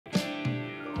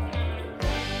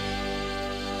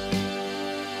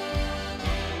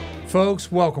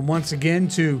Folks, welcome once again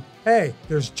to Hey,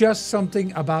 There's Just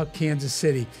Something About Kansas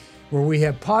City, where we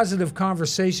have positive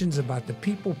conversations about the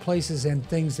people, places, and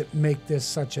things that make this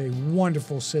such a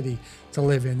wonderful city to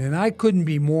live in. And I couldn't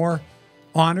be more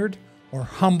honored or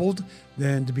humbled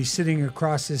than to be sitting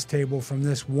across this table from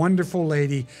this wonderful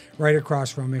lady right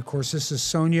across from me. Of course, this is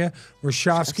Sonia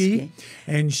Warshawski,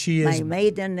 and she is... My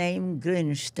maiden name,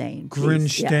 Grünstein.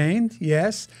 Grünstein,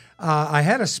 yes. I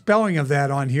had a spelling of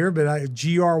that on here, but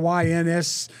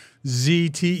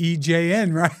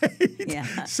G-R-Y-N-S-Z-T-E-J-N, right?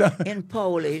 Yeah, So, in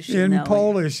Polish. in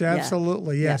Polish,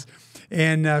 absolutely, yes.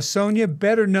 And Sonia,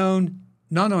 better known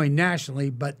not only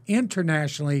nationally, but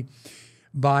internationally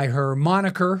by her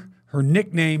moniker, her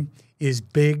nickname is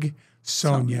Big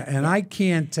Sonia. And I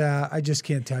just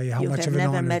can't tell you how much of an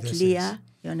honor this is.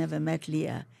 You never met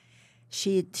Leah.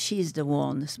 She's the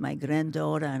one, my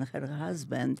granddaughter and her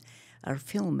husband are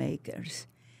filmmakers.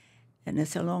 And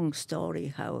it's a long story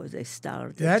how they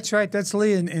started. That's right. That's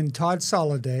Leah and Todd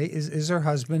Soliday is her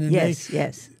husband. And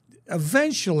yes.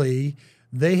 Eventually,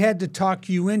 they had to talk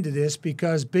you into this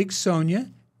because Big Sonia,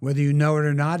 whether you know it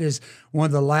or not, is one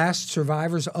of the last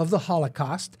survivors of the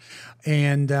Holocaust.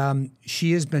 And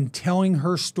she has been telling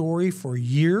her story for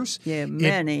years. Yeah,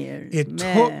 many years.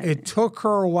 It took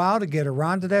her a while to get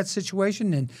around to that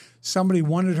situation. And somebody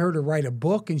wanted her to write a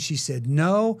book, and she said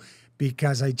no,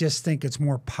 because I just think it's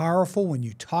more powerful when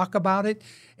you talk about it.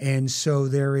 And so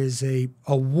there is a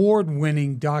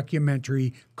award-winning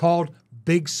documentary called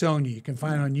Big Sonia. You can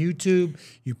find it on YouTube.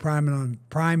 You prime it on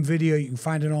Prime Video. You can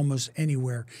find it almost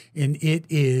anywhere. And it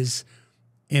is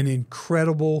an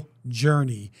incredible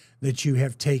journey that you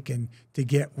have taken to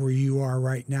get where you are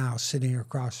right now, sitting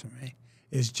across from me.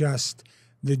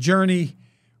 The journey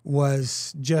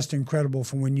was just incredible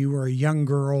from when you were a young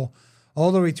girl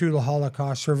all the way through the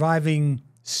Holocaust, surviving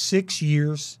 6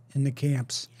 years in the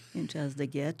camps. In just the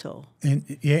ghetto. And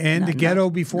the ghetto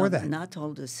before that. Not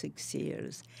all the 6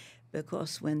 years.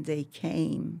 Because when they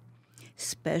came,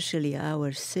 especially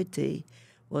our city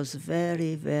was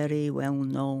very, very well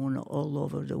known all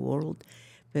over the world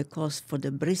because for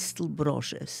the Bristol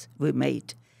brooches we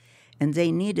made. And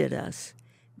they needed us,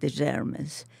 the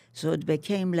Germans. So it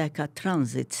became like a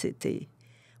transit city.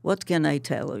 What can I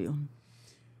tell you?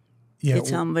 Yeah,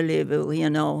 it's unbelievable, you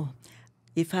know.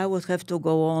 If I would have to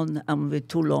go on, I'm be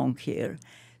too long here.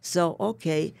 So,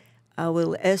 okay, I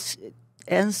will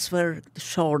answer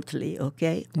shortly,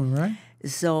 okay? All right.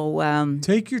 So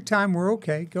take your time. We're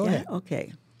okay. Go ahead.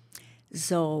 Okay.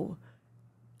 So,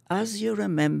 as you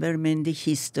remember in the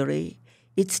history,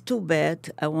 it's too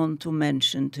bad. I want to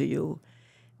mention to you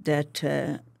that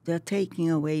they're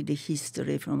taking away the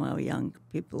history from our young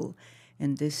people,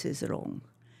 and this is wrong.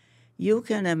 You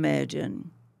can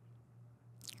imagine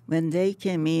when they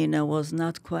came in, I was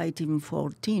not quite even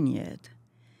 14 yet,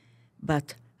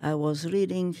 but I was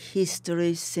reading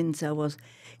history since I was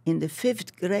in the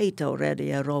 5th grade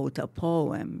already. I wrote a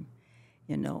poem,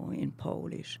 you know, in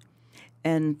Polish.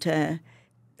 And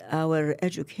our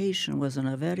education was on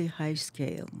a very high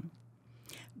scale.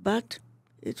 But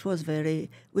it was we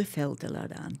felt a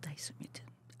lot of anti-Semitism,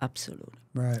 absolutely.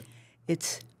 Right.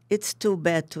 It's too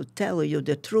bad to tell you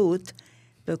the truth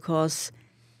because,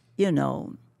 you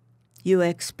know, you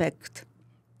expect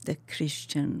the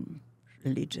Christian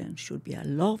religion should be a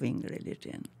loving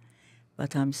religion.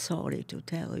 But I'm sorry to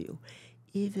tell you,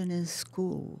 even in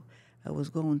school, I was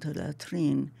going to the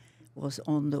latrine, was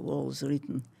on the walls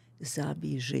written,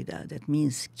 Zabi Žida, that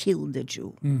means kill the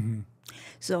Jew. Mm-hmm.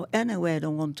 So anyway, I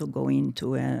don't want to go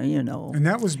into, you know. And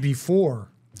that was before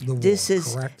the war,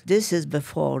 correct? This is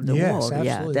before the war. Yes, absolutely.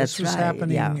 Yeah, that's this was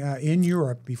happening in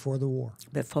Europe before the war.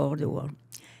 Before the war.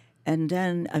 And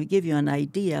then I'll give you an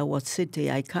idea what city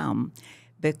I come,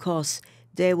 because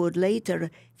they would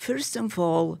later, first of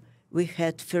all, we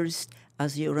had first,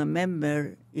 as you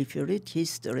remember, if you read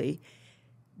history,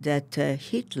 that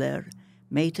Hitler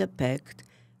made a pact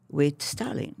with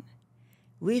Stalin.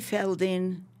 We fell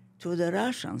in to the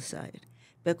Russian side,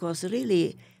 because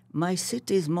really my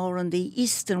city is more on the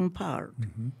eastern part.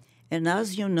 Mm-hmm. And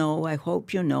as you know, I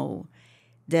hope you know,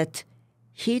 that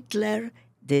Hitler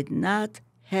did not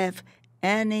have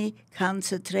any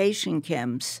concentration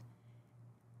camps,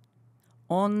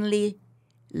 only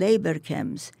labor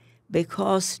camps,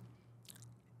 because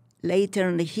later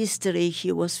in the history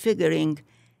he was figuring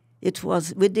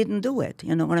we didn't do it,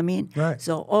 you know what I mean? Right.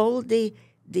 So all the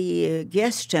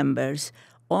gas chambers,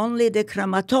 only the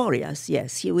crematorias,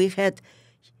 yes.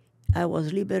 I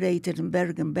was liberated in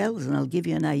Bergen-Belsen, I'll give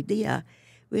you an idea.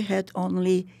 We had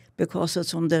only, because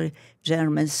it's on the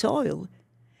German soil,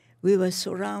 we were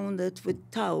surrounded with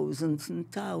thousands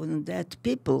and thousands of dead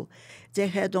people. They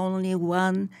had only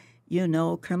one,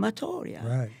 crematoria.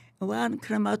 Right. One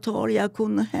crematoria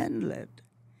couldn't handle it.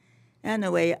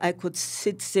 Anyway, I could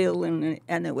sit still, and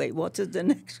anyway, what is the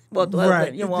next? What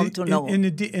Right. you want to know? And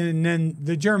then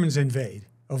the Germans invade,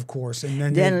 of course, and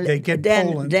then they get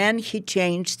Poland. Then he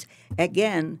changed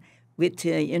again with,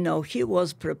 he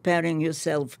was preparing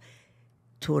himself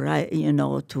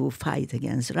to fight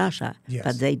against Russia, Yes.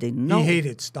 but they didn't know. He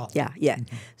hated Stalin. Yeah.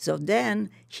 Mm-hmm. So then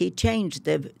he changed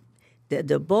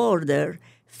the border,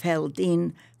 fell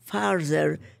in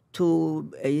farther to,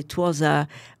 it was a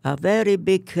very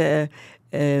big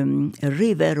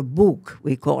river Bug,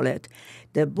 we call it.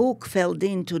 The Bug fell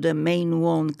into the main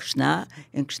one, Kshna,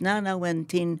 and Kshna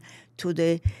went in to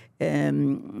the,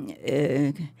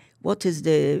 what is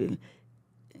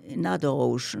not the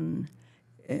ocean,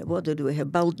 what do we have,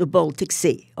 about the Baltic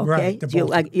Sea, okay? Right, the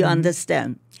Baltic. You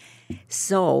understand.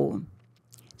 So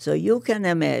you can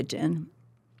imagine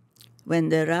when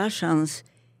the Russians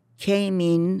came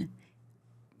in,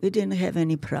 we didn't have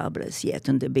any problems yet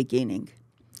in the beginning.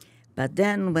 But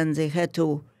then when they had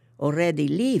to already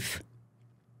leave,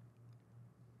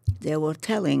 they were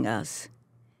telling us,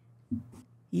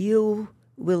 you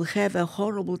will have a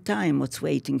horrible time what's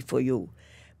waiting for you.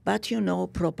 But,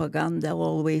 propaganda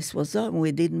always was on.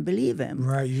 We didn't believe them.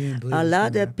 Right, you didn't believe a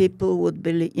lot of people would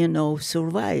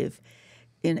survive.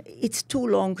 And it's too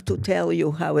long to tell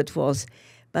you how it was.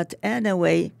 But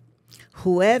anyway,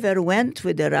 whoever went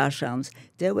with the Russians,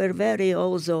 they were very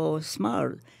also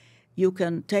smart. You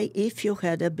can take, if you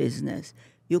had a business,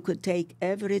 you could take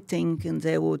everything and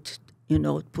they would,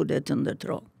 put it in the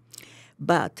drawer.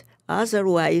 But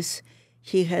otherwise,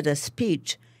 he had a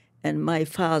speech, and my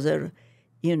father,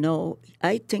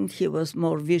 I think he was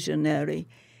more visionary.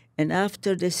 And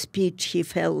after the speech, he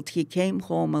came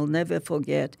home, I'll never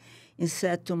forget, and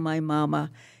said to my mama,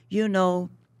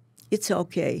 it's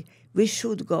okay. We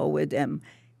should go with them.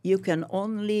 You can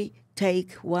only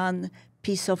take one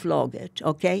piece of luggage,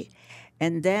 okay?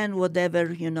 And then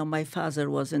whatever, my father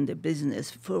was in the business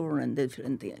for and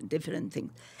different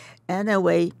things.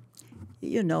 Anyway,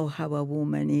 you know how a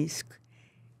woman is,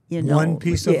 One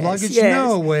piece of luggage? Yes.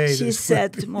 No way. She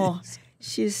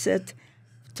said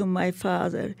to my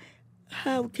father,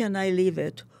 how can I leave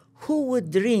it? Who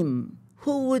would dream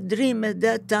at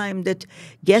that time that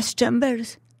gas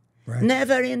chambers? Right.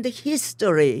 Never in the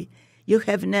history. You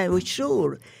have never,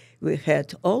 sure, we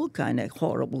had all kind of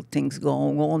horrible things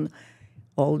going on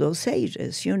all those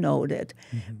ages, you know that.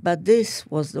 Mm-hmm. But this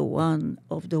was the one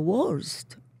of the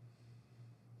worst.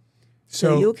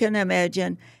 So you can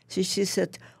imagine, she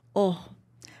said, oh,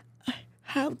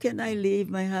 how can I leave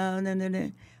my house?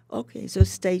 Okay, so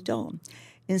stayed on.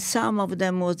 And some of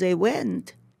them,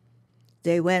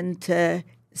 they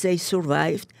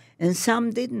survived, and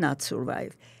some did not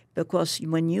survive. Because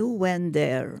when you went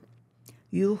there,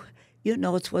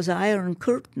 it was Iron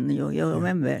Curtain, you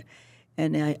remember.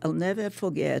 And I'll never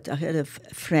forget, I had a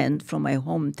friend from my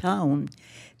hometown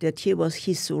that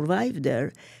he survived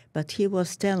there, but he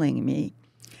was telling me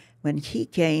when he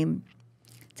came,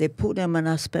 they put him in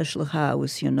a special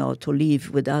house, to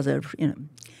live with other,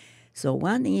 So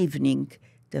one evening,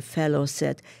 the fellow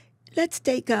said, let's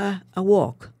take a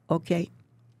walk, okay?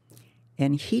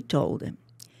 And he told him,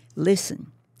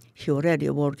 listen, he already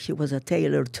worked, he was a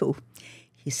tailor too.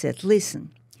 He said,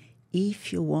 listen,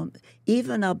 if you want,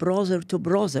 even a brother to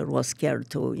brother was scared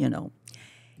to,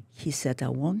 He said, I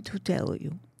want to tell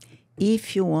you,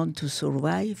 if you want to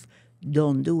survive,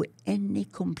 don't do any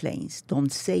complaints,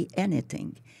 don't say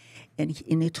anything. And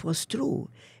it was true.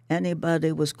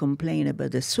 Anybody was complaining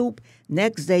about the soup,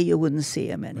 next day you wouldn't see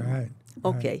him anymore. Right.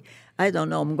 Okay, I don't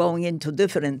know, I'm going into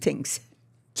different things.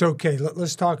 It's okay,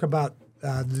 let's talk about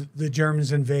the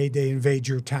Germans they invade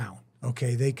your town.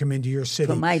 Okay, they come into your city.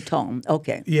 From my town,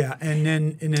 okay. Yeah, and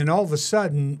then all of a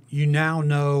sudden, you now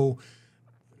know,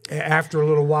 after a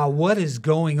little while, what is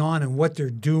going on and what they're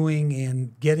doing,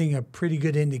 and getting a pretty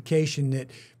good indication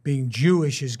that being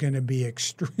Jewish is going to be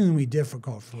extremely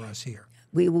difficult for us here.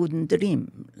 We wouldn't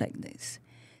dream like this.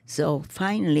 So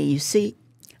finally, you see,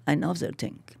 another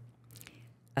thing.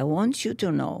 I want you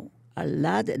to know,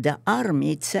 the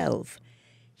army itself,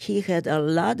 he had a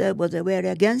lot of what they were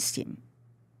against him.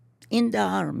 In the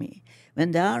army.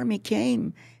 When the army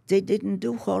came, they didn't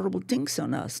do horrible things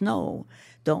on us, no.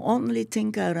 The only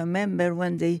thing I remember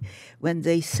when they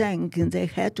sang, and they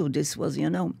had to, this was, we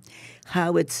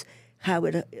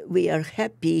are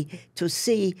happy to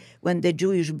see when the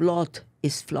Jewish blood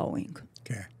is flowing.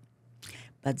 Okay.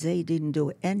 But they didn't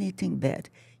do anything bad.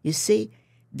 You see,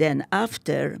 then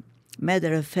after,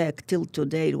 matter of fact, till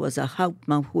today, it was a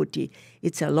Hauptmann Huti.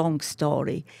 It's a long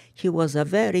story. He was a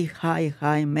very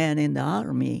high man in the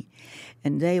army.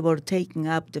 and they were taking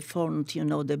up the front,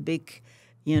 the big,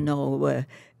 it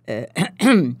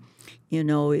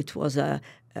was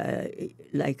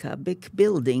like a big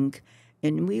building,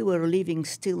 and we were living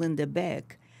still in the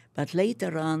back. But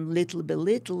later on, little by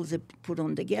little, they put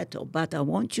on the ghetto. But I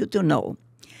want you to know,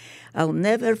 I'll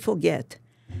never forget,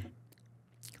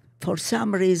 for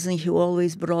some reason, he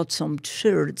always brought some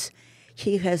shirts.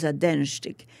 He has a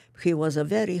denstick. He was a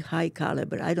very high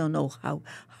caliber, I don't know how,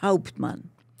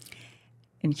 Hauptmann.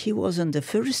 And he was in the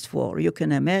First War, you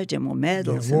can imagine, more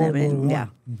medals and everything. Yeah.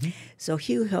 Mm-hmm. So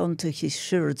he wanted his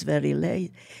shirts very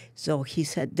late. So he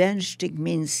said, denstick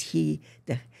means he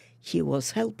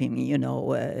was helping,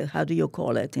 how do you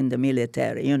call it in the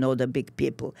military, the big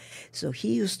people. So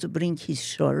he used to bring his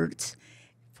shirts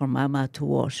for Mama to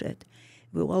wash it.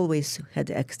 We always had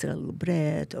extra little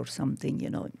bread or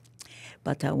something,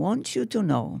 But I want you to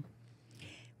know,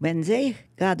 when they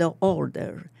got an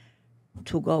order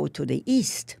to go to the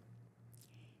East,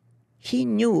 he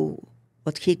knew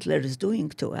what Hitler is doing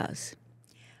to us.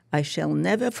 I shall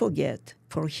never forget,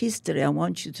 for history I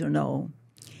want you to know,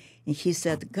 and he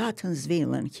said,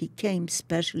 Gottenswillen, he came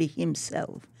specially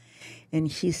himself, and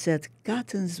he said,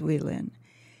 Gottenswillen,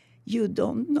 you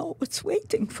don't know what's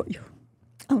waiting for you.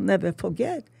 I'll never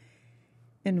forget.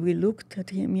 And we looked at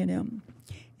him,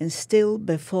 and still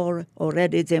before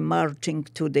already they're marching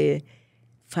to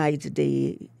fight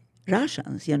the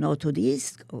Russians, to the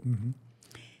East. Mm-hmm.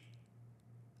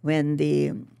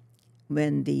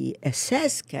 When the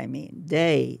SS came in,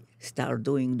 they start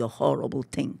doing the horrible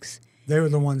things. They were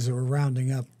the ones that were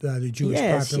rounding up the Jewish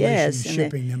population and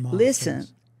shipping them off. Listen,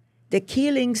 the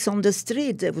killings on the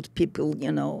street, there would people,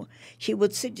 he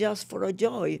would sit just for a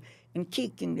joy and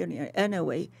kicking.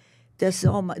 Anyway,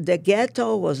 the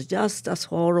ghetto was just as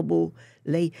horrible,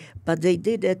 but they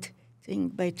did it thing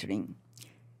by thing.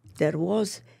 There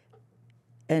was,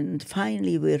 and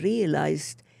finally we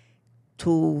realized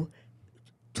to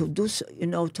do,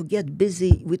 to get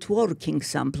busy with working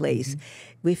someplace.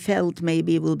 Mm-hmm. We felt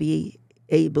maybe we'll be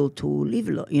able to live,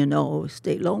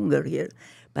 stay longer here.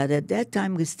 But at that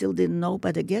time, we still didn't know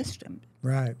about the guest room.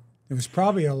 Right. It was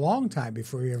probably a long time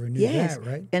before you ever knew that,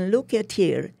 right? And look at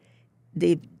here,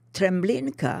 the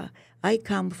Treblinka, I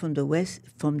come from the west,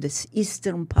 from the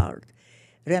eastern part.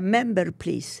 Remember,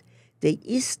 please, the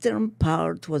eastern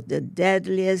part was the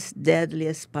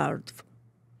deadliest part,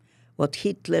 what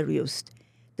Hitler used.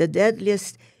 The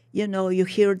deadliest, you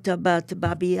heard about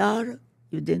Babi Yar,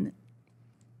 you didn't?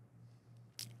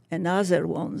 And other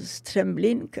ones,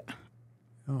 Treblinka.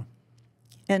 Oh.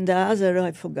 And the other,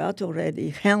 I forgot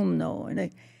already, Helmno.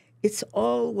 And it's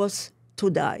all was to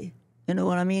die. You know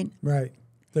what I mean? Right.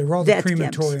 They were all the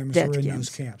crematoriums were in those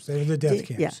camps. They were the death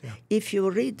camps. Yeah. If you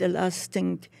read the last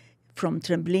thing from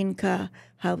Treblinka,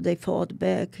 how they fought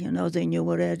back, they knew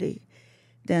already,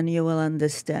 then you will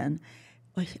understand.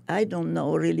 I don't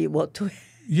know really what to...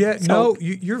 Yeah, no,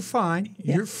 you're fine.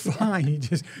 Yeah. You're fine. You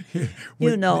just,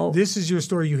 this is your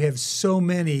story. You have so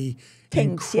many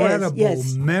incredible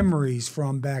memories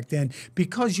from back then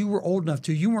because you were old enough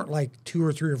to. You weren't like 2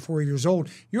 or 3 or 4 years old.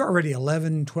 You're already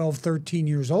 11, 12, 13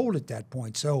 years old at that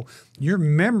point. So your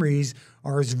memories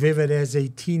are as vivid as a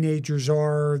teenagers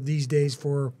are these days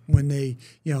for when they,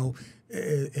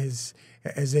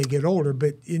 as they get older.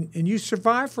 But and you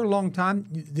survived for a long time.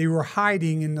 They were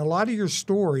hiding, and a lot of your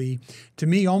story, to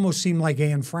me, almost seemed like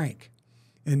Anne Frank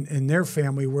and their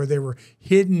family, where they were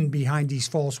hidden behind these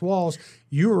false walls.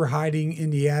 You were hiding in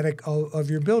the attic of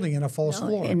your building in a false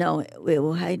floor. We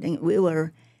were hiding. We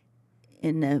were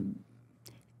in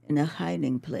a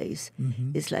hiding place.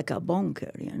 Mm-hmm. It's like a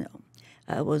bunker,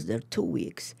 I was there 2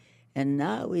 weeks. And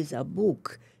now is a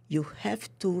book. You have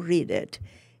to read it.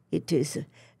 It is...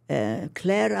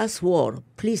 Clara's War.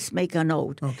 Please make a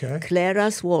note. Okay.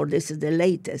 Clara's War. This is the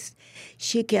latest.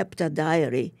 She kept a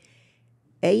diary.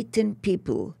 18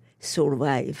 people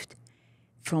survived.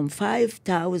 From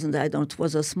 5,000, it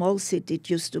was a small city. It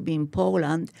used to be in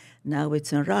Poland. Now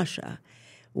it's in Russia.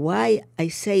 Why I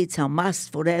say it's a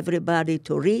must for everybody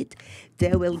to read?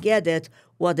 They will get it.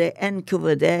 What the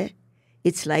NKVD,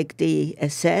 it's like the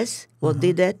SS, what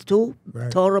did that too,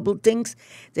 right. Horrible things.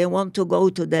 They want to go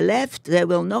to the left, they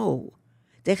will know.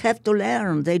 They have to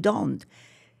learn, they don't.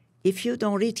 If you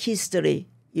don't read history,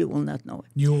 you will not know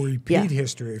it. You will repeat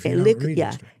history if you don't read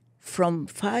history. From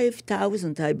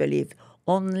 5,000, I believe,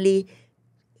 only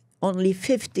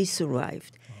 50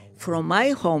 survived. Oh, wow. From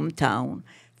my hometown,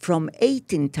 from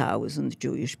 18,000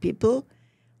 Jewish people,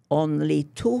 only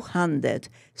 200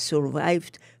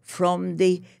 survived from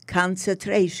the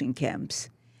concentration camps.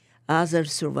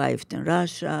 Others survived in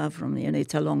Russia,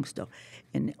 it's a long story,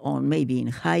 maybe in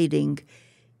hiding.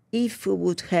 if we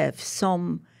would have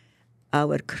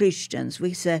our Christians,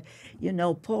 we say,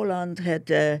 Poland had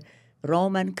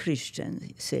Roman Christians,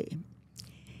 you see.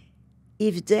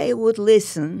 If they would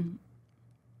listen,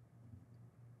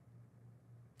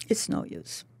 it's no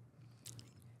use.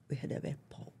 We had a very bad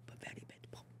pope.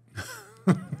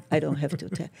 I don't have to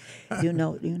tell. You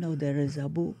know, there is a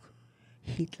book,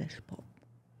 Hitler's Pope.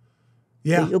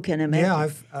 Yeah, you can imagine.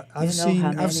 Yeah, I've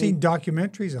seen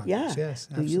documentaries on this. Yes,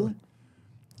 absolutely.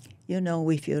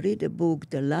 If you read the book,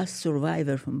 The Last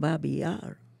Survivor from Babi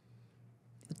Yar,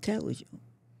 it tells you.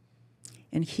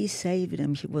 And he saved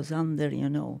them. He was under,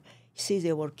 See,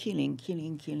 they were killing.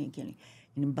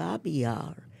 In Babi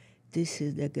Yar, this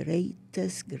is the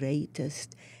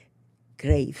greatest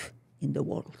grave in the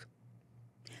world.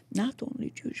 Not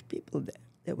only Jewish people there.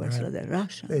 There was the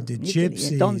Russians. The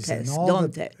gypsies,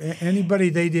 anybody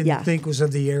they didn't think was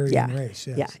of the Aryan race.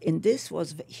 Yes. Yeah, and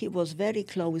he was very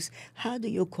close. How do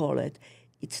you call it?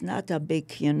 It's not a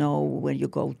big, when you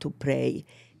go to pray.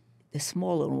 The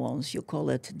smaller ones, you call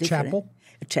it different. Chapel?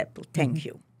 A chapel, thank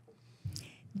you.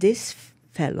 This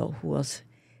fellow who was,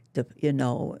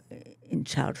 in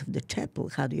charge of the chapel,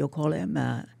 how do you call him?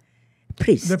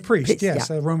 Priest. The priest, yes,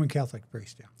 a Roman Catholic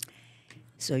priest, yeah.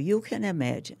 So you can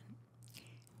imagine,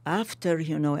 after,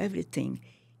 everything,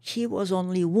 he was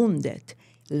only wounded,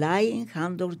 lying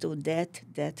under the dead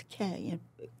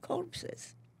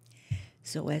corpses.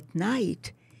 So at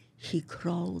night, he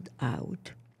crawled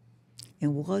out.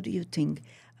 And what do you think?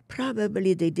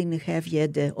 Probably they didn't have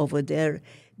yet over there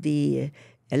the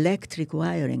electric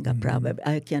wiring. Probably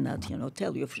I cannot,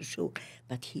 tell you for sure.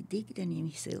 But he digged in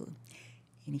himself,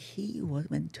 and he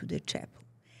went to the chapel.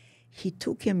 He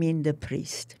took him in, the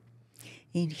priest,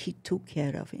 and he took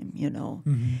care of him,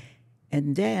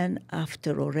 And then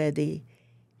after already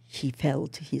he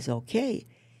felt he's okay,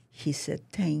 he said,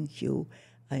 "Thank you.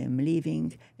 I am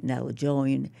leaving, and I'll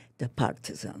join the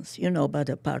partisans." You know about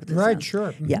the partisans? Right,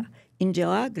 sure. Mm-hmm. Yeah. In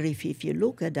geography, if you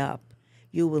look it up,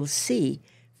 you will see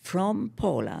from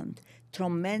Poland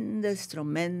tremendous,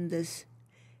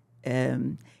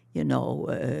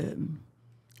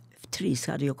 trees,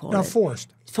 how do you call it?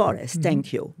 Forest. Forest,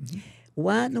 thank you. Mm-hmm.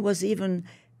 One was even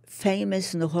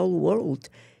famous in the whole world.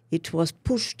 It was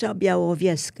Puszcza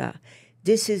Białowieska.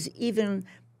 This is even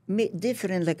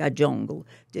different like a jungle.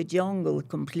 The jungle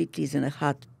completely is in a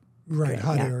hot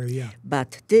area, yeah.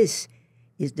 But this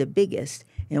is the biggest.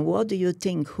 And what do you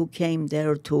think who came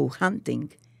there to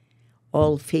hunting?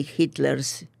 All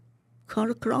Hitler's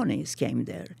cronies came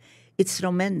there. It's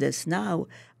tremendous. Now,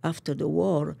 after the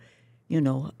war,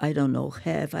 I don't know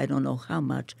how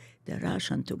much the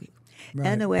Russian took. Right.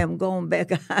 Anyway, I'm going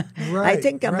back. I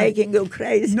think I'm making you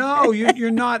crazy. No,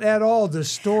 you're not at all. The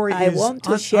story I want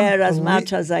to share as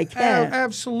much as I can.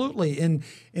 Absolutely. And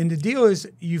the deal is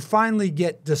you finally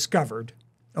get discovered.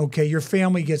 Okay, your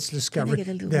family gets discovered. Can I get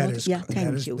a little water?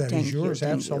 That is yours,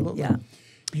 absolutely.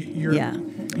 Yeah.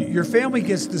 Your family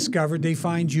gets discovered. They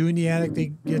find you in the attic. They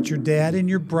get your dad and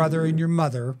your brother and your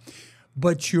mother.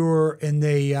 But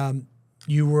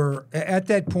you were, at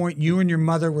that point, you and your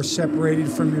mother were separated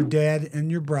from your dad and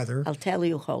your brother. I'll tell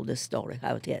you how the story,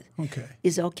 how it is. Okay.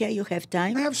 Is it okay? You have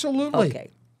time? Absolutely.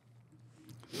 Okay.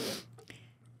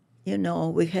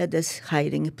 We had this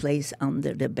hiding place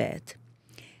under the bed.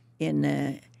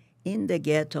 In the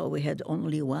ghetto, we had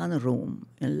only one room.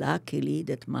 And luckily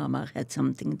that Mama had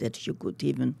something that she could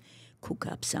even cook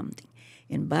up something.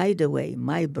 And by the way,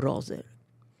 my brother,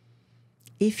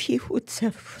 if he would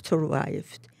have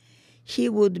survived, he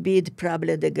would be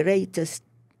probably the greatest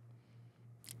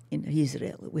in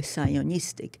Israel with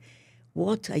Zionistic.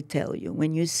 What I tell you,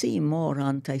 when you see more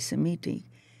anti-Semitic,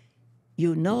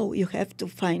 you have to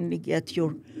finally get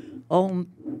your own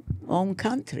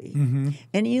country. Mm-hmm.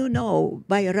 And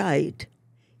by right,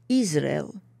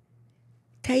 Israel,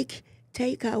 take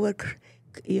our,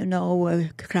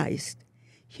 Christ.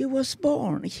 He was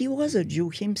born. He was a Jew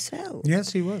himself.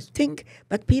 Yes, he was.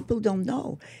 But people don't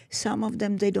know. Some of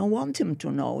them, they don't want him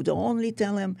to know. They only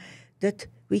tell him that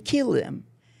we kill them.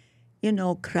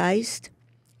 Christ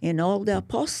and all the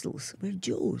apostles were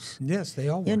Jews. Yes, they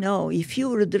all were. If you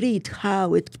would read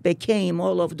how it became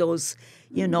all of those,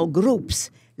 groups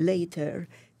later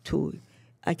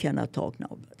I cannot talk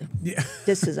now, but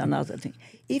this is another thing.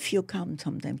 If you come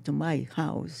sometime to my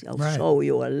house, I'll show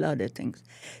you a lot of things.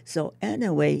 So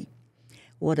anyway,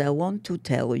 what I want to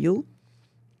tell you.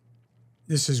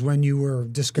 This is when you were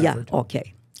discovered. Yeah,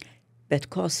 okay.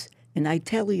 And I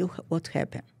tell you what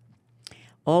happened.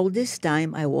 All this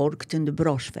time I worked in the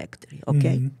brush factory,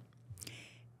 okay? Mm-hmm.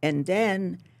 And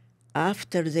then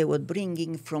after they were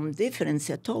bringing from different,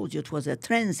 I told you it was a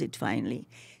transit finally,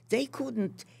 they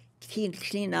couldn't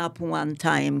clean up one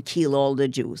time, kill all the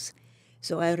Jews.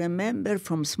 So I remember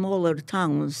from smaller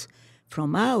towns,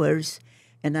 from ours,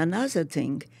 and another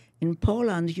thing, in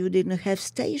Poland you didn't have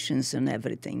stations and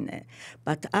everything there,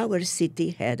 but our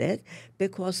city had it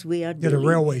because we are Did a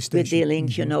railway we're station. dealing,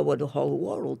 you know, with the whole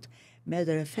world.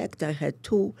 Matter of fact, I had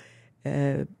two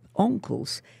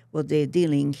uncles, what they're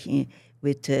dealing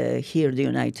with here, the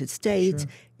United States,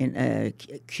 in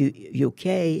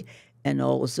UK, and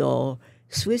also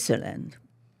Switzerland.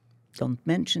 Don't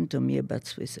mention to me about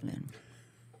Switzerland.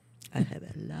 I have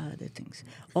a lot of things.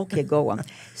 Okay, go on.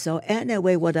 So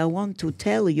anyway, what I want to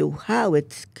tell you how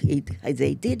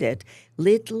they did it,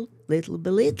 little by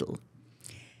little.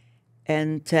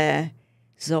 And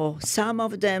so some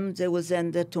of them, they would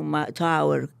send it to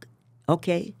our,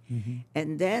 okay? Mm-hmm.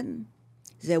 And then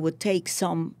they would take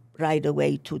some right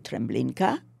away to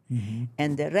Treblinka. Mm-hmm.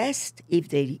 And the rest,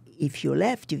 if you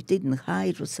left, if you didn't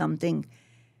hide or something,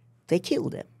 they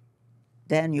killed them.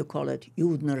 Then you call it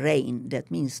Judenrein. That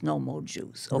means no more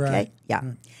Jews, okay? Right. Yeah.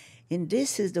 Right. And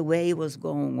this is the way it was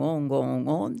going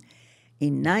on.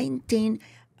 In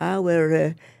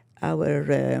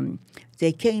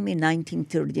they came in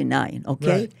 1939, okay?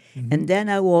 Right. Mm-hmm. And then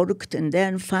I worked, and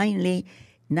then finally,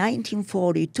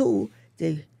 1942,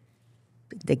 the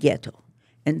ghetto.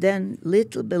 And then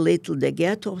little by little, the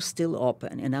ghetto still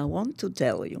open. And I want to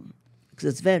tell you, because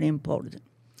it's very important.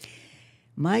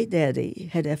 My daddy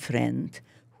had a friend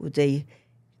who they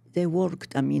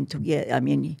worked,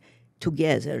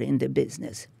 together in the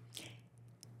business.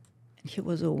 He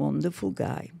was a wonderful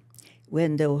guy.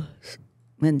 When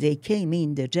they came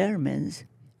in, the Germans,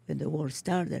 when the war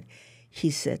started,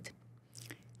 he said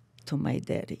to my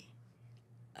daddy,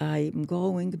 I'm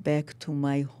going back to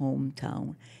my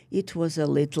hometown. It was a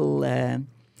little, was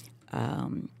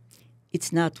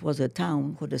a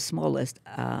town, or the smallest.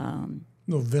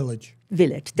 No, village.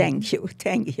 Village, thank you.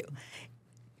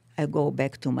 I go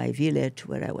back to my village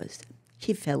where I was.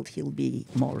 He felt he'll be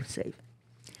more safe.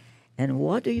 And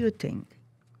what do you think?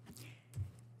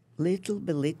 Little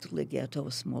by little, the ghetto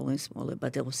was smaller and smaller,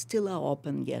 but there was still an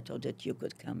open ghetto that you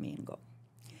could come in and go.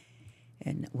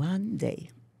 And one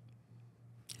day,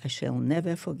 I shall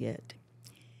never forget,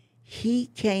 he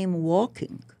came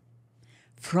walking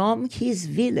from his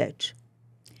village.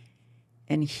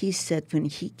 And he said, when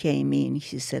he came in,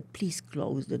 he said, please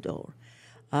close the door.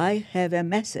 I have a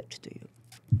message to you.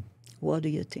 What do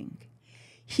you think?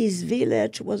 His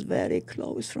village was very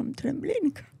close from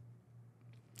Treblinka.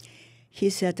 He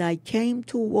said, I came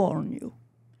to warn you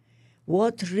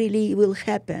what really will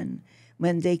happen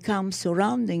when they come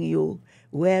surrounding you,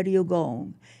 where you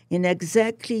going. And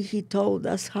exactly he told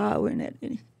us how and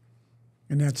everything.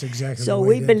 And that's exactly so the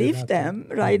way we believed them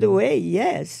right away,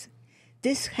 yes.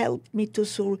 This helped me to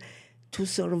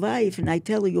survive, and I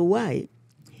tell you why.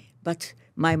 But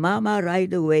my mama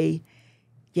right away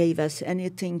gave us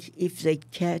anything. If they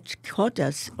caught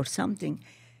us or something,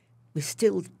 we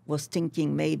still was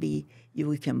thinking maybe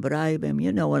we can bribe them.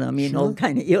 You know what I mean? Sure. All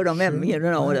kind of, you remember? Sure. You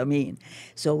know right. what I mean?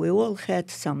 So we all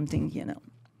had something, you know.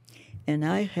 And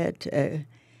I had,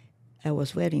 I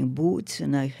was wearing boots,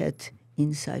 and I had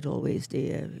inside always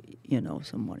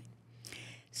some money.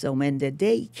 So when the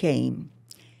day came,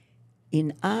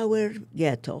 in our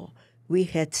ghetto, we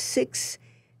had 6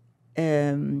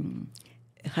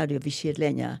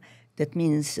 wysiedlenia. That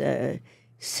means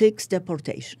 6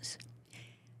 deportations.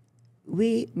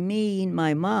 Me and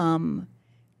my mom,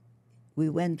 we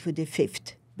went with the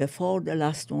 5th. Before the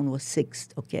last one was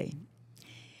 6th, okay.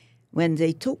 When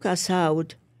they took us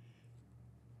out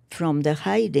from the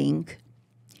hiding,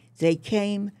 they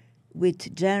came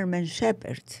with German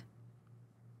shepherds.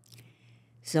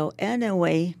 So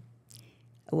anyway,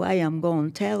 why I'm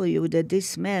going to tell you that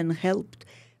this man helped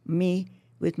me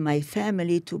with my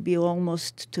family to be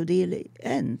almost to the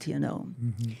end, you know.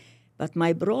 Mm-hmm. But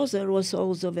my brother was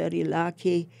also very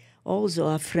lucky, also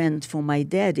a friend for my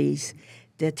daddy's,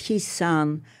 that his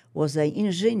son was an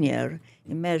engineer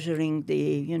in measuring the,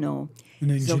 you know.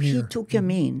 So he took him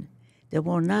in. There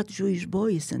were not Jewish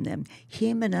boys in them.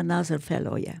 Him and another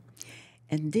fellow, yeah.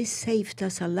 And this saved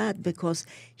us a lot because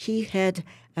he had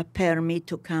a permit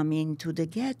to come into the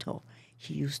ghetto.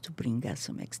 He used to bring us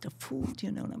some extra food,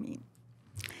 you know what I mean?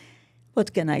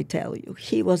 What can I tell you?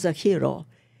 He was a hero.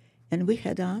 And we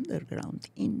had an underground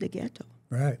in the ghetto.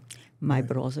 Right. My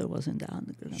brother was in the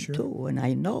underground too, and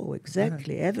I know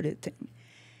exactly everything.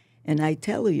 And I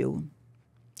tell you,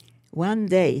 one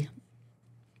day,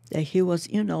 that he was,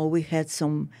 you know, we had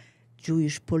some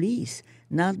Jewish police,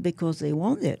 not because they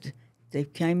wanted. They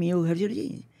came here.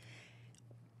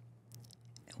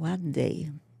 One day,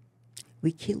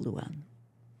 we killed one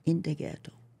in the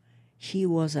ghetto. he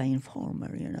was an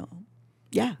informer, you know.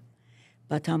 Yeah,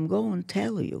 but I'm going to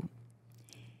tell you,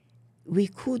 we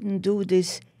couldn't do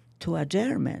this to a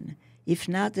German. If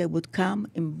not, they would come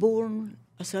and burn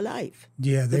us alive.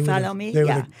 Yeah, you follow me? They would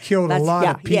have killed a lot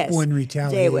of people in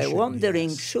retaliation. They were wondering,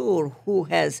 yes. sure, who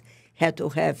had to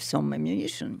have some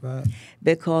ammunition. Right.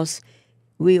 Because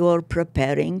we were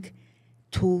preparing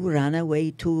to run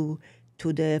away to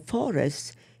the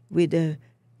forest with the,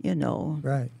 you know.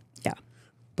 Right. Yeah.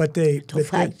 But they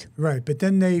fight. Right. But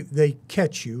then they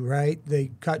catch you, right?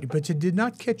 They caught you, but you did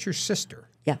not catch your sister.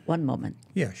 Yeah, one moment.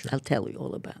 Yeah, sure. I'll tell you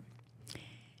all about it.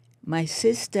 My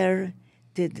sister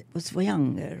was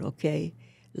younger, okay?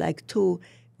 Like two,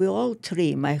 we all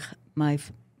three. My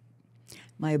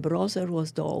brother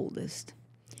was the oldest.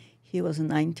 He was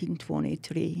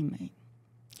 1923 May.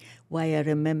 Why I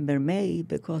remember May?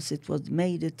 Because it was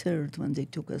May the 3rd when they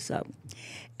took us out.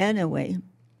 Anyway,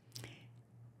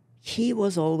 he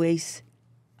was always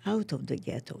out of the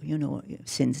ghetto, you know,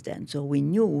 since then. So we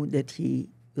knew that he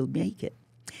will make it.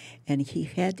 And he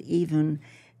had even,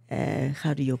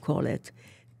 how do you call it,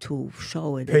 to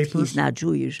show it that he's not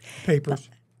Jewish. Papers.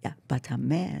 But a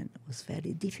man was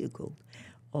very difficult.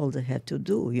 All they had to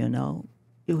do, you know.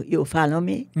 You follow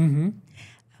me? Mm-hmm.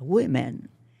 Women,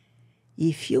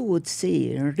 if you would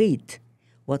see and read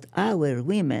what our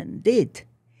women did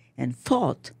and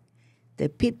fought, the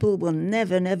people will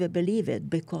never, never believe it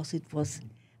because it was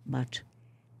much,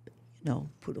 you know,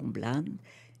 put on blood.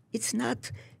 It's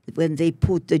not when they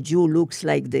put the Jew looks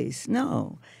like this.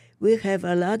 No. We have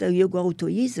a lot of, you go to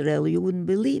Israel, you wouldn't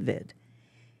believe it.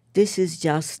 This is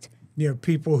just... You know,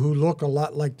 people who look a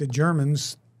lot like the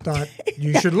Germans thought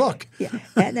you should look. Yeah.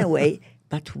 Anyway,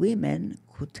 but women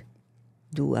could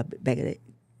do a bigger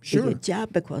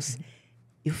job because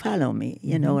you follow me,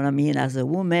 you know what I mean, as a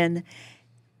woman.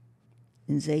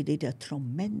 And they did a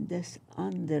tremendous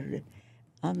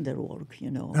underwork,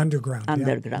 you know. Underground. Yeah.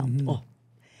 Mm-hmm. Oh,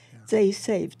 yeah. They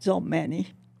saved so many.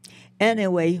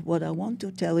 Anyway, what I want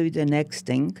to tell you the next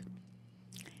thing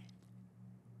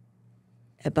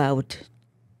about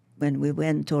when we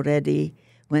went already,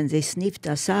 when they sniffed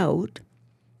us out,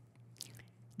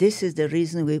 this is the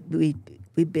reason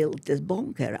we built this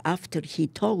bunker after he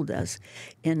told us.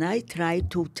 And I tried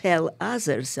to tell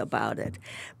others about it.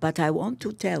 But I want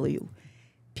to tell you,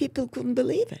 people couldn't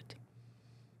believe it.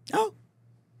 Oh.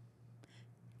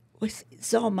 With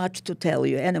so much to tell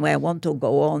you. Anyway, I want to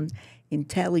go on and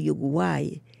tell you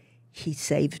why he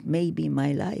saved maybe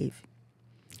my life.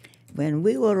 When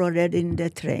we were already in the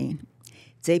train,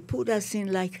 they put us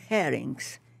in like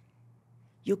herrings.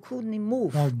 You couldn't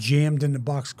move. All jammed in the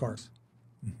boxcars.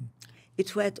 Mm-hmm.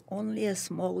 It had only a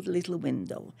small little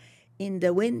window. In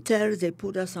the winter, they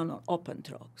put us on open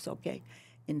trucks, okay?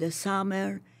 In the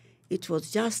summer, it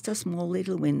was just a small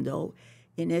little window,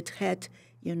 and it had,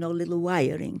 you know, little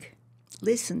wiring.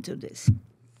 Listen to this.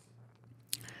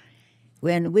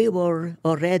 When we were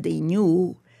already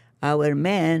knew, our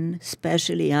men,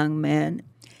 especially young men,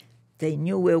 they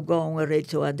knew we were going already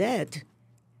to a death.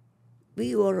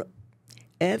 We were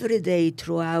every day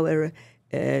through our,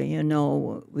 you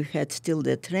know, we had still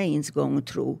the trains going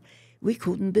through. We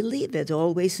couldn't believe it,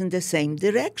 always in the same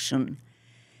direction.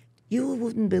 You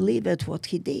wouldn't believe it what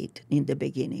he did in the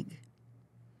beginning.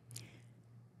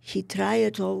 He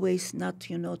tried always not,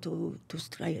 you know, to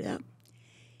strike it up.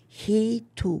 He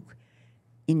took,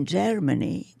 in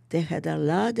Germany, they had a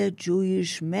lot of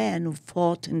Jewish men who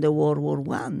fought in the World War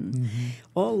I,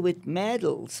 all with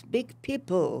medals, big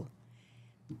people.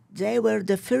 They were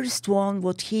the first one,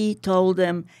 what he told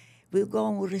them, we're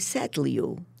going to resettle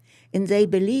you. And they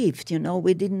believed, you know,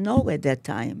 we didn't know at that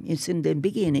time. It's in the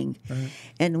beginning. Right.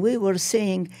 And we were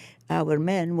saying, our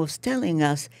man was telling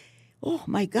us, oh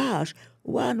my gosh,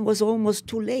 one was almost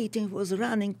too late and was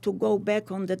running to go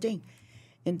back on the thing.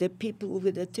 And the people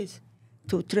with it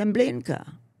to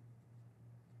Treblinka.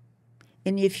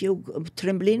 And if you,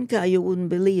 Treblinka, you wouldn't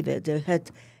believe it. They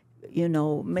had, you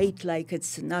know, made like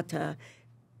it's not a,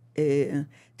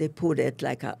 they put it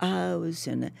like a house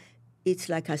and it's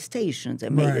like a station. They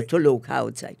made it to look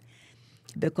outside.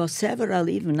 Because several,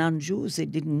 even non-Jews, they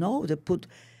didn't know. They put,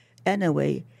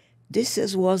 anyway,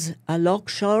 this was a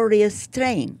luxurious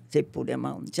train they put them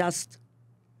on. Just,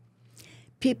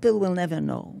 people will never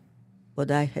know what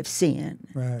I have seen.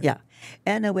 Right. Yeah.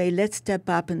 Anyway, let's step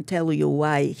up and tell you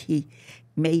why he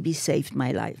maybe saved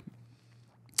my life.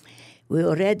 We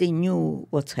already knew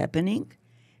what's happening.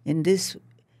 In this,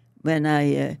 when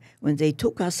they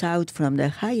took us out from the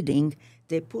hiding,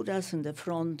 they put us in the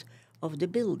front of the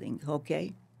building,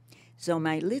 okay? So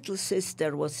my little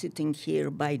sister was sitting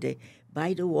here by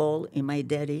the wall, and my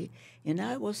daddy, and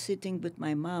I was sitting with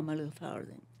my mom a little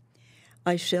farther.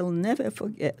 I shall never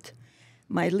forget.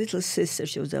 My little sister,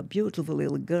 she was a beautiful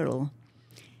little girl.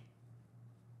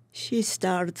 She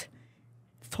started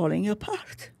falling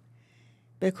apart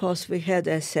because we had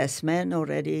assessment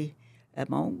already.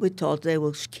 We thought they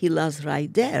will kill us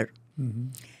right there. Mm-hmm.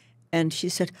 And she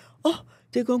said, "Oh,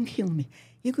 they're going to kill me.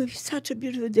 It's going to be such a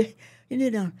beautiful day."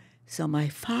 So my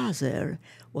father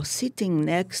was sitting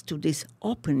next to this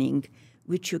opening,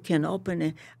 which you can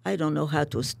open. I don't know how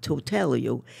to tell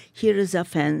you. Here is a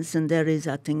fence, and there is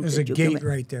a thing. There's a gate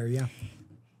right there, yeah.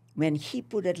 When he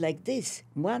put it like this,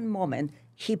 one moment,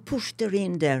 he pushed her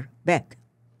in there, back.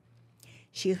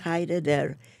 She hid it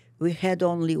there. We had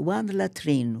only one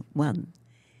latrine, one.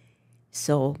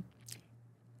 So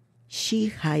she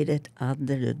hid it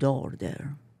under the door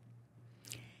there.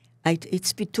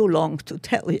 It's been too long to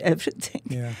tell you everything.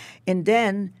 Yeah. And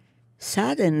then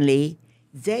suddenly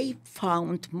they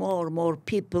found more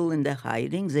people in the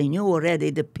hiding. They knew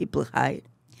already the people hide.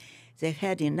 They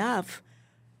had enough.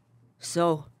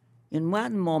 So in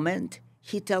one moment,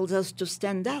 he tells us to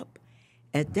stand up.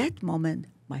 At that moment,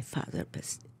 my father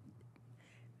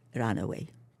ran away.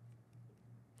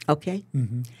 Okay?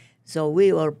 Mm-hmm. So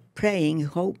we were praying,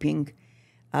 hoping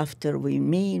after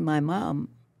me and my mom,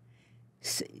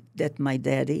 that my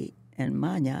daddy and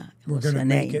Manya was going to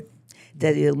make it.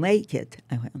 That he'll make it.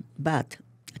 But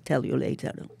I'll tell you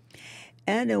later.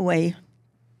 Anyway,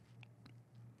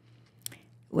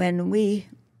 when we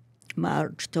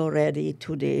marched already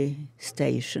to the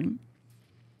station,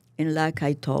 and like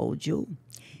I told you,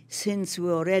 since we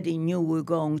already knew we were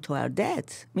going to our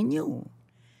death, we knew.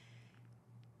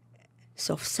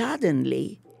 So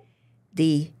suddenly,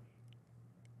 the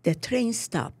train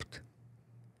stopped.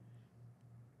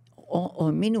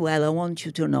 Meanwhile, I want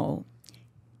you to know,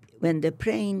 when the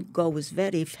train goes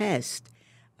very fast,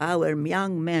 our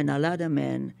young men, a lot of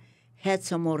men, had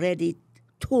some already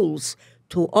tools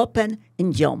to open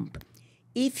and jump.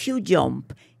 If you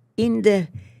jump in the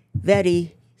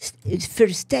very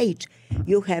first stage,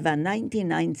 you have a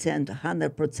 99%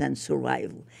 100%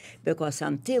 survival. Because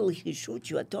until he shoots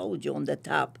you, I told you, on the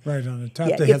top. Right, on the top,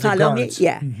 yeah, they you have the follow me? guards.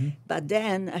 Yeah. Mm-hmm. But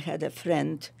then I had a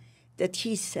friend that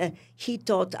he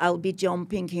thought I'll be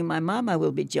jumping and my mama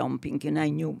will be jumping, and I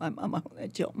knew my mama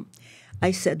would jump.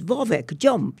 I said, "Vovek,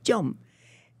 jump, jump."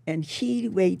 And he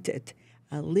waited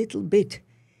a little bit,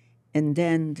 and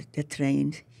then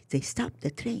they stopped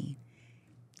the train.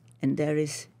 And there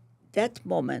is that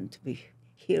moment we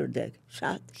hear the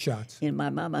shots. And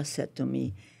my mama said to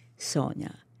me,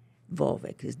 "Sonia,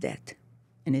 Vovek is dead."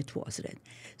 And it was dead.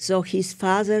 So his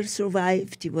father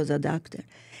survived. He was a doctor.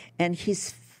 And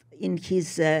his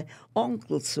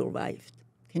uncle survived.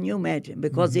 Can you imagine?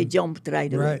 Because he jumped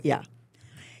right away. Right. Yeah.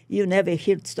 You never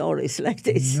heard stories like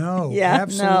this. No, yeah?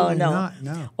 absolutely no. not.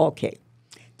 No. Okay.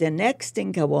 The next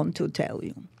thing I want to tell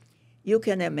you, you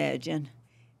can imagine,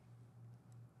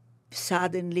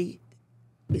 suddenly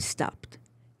we stopped.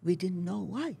 We didn't know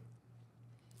why.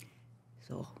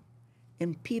 So,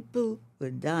 and people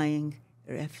were dying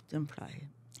left and right.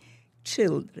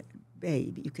 Children,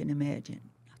 baby, you can imagine.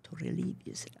 To relieve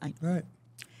yourself. Right.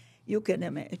 You can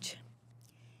imagine.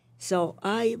 So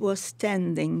I was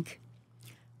standing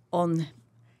on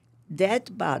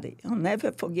that body. I'll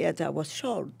never forget, I was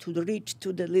short to reach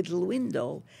to the little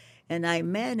window, and I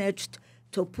managed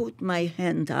to put my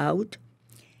hand out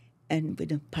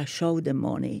and show the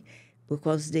money,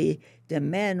 because the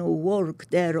men who work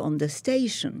there on the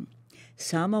station,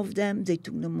 some of them, they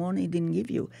took the money, didn't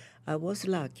give you. I was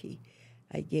lucky.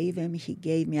 I gave him, he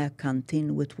gave me a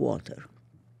canteen with water.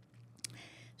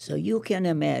 So you can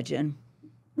imagine.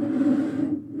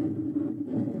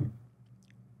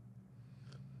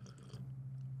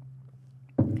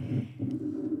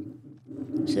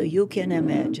 So you can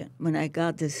imagine, when I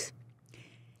got this,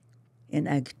 and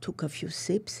I took a few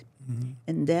sips,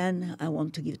 and then I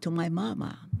want to give to my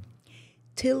mama.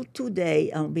 Till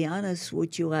today, I'll be honest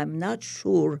with you, I'm not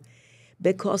sure,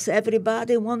 because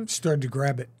everybody wants... Started to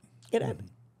grab it. Yeah.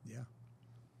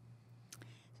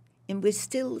 And we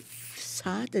still,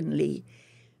 suddenly,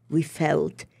 we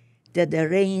felt that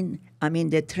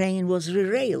the train was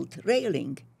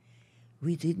railing.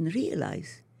 We didn't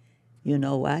realize. You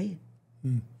know why?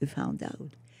 We found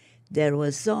out. There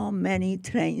were so many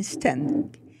trains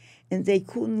standing, and they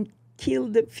couldn't kill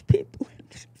the people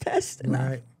fast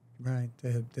enough. Right.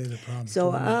 They had a problem.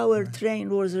 So our train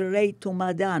was right to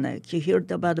Majdanek. You heard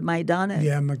about Majdanek?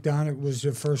 Yeah, Majdanek was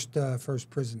the first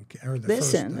prison, or the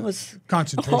Listen, first it was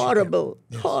concentration horrible, camp.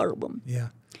 Yes. horrible. Yeah.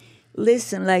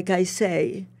 Listen, like I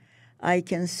say, I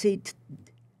can sit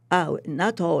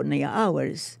not only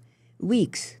hours,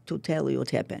 weeks to tell you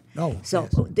what happened. Oh, so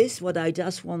yes. this is what I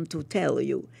just want to tell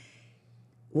you.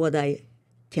 what I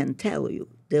can tell you,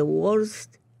 the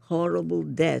worst horrible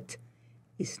death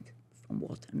is from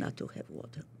water, not to have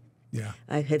water. Yeah.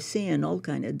 I have seen all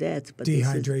kind of deaths, but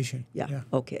Dehydration.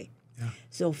 Okay. Yeah.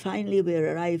 So finally we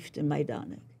arrived in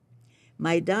Majdanek.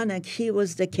 Majdanek, he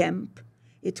was the camp.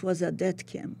 It was a death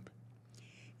camp.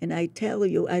 And I tell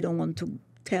you, I don't want to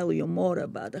tell you more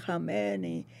about how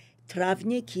many.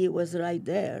 Travniki was right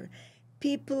there.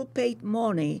 People paid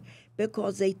money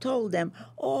because they told them,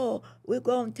 oh, we're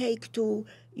going to take to,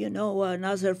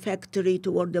 another factory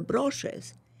toward the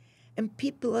brushes. And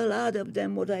people, a lot of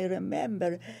them, what I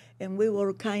remember, and we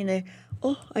were kind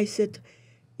of, I said,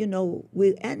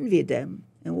 we envy them.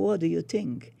 And what do you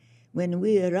think? When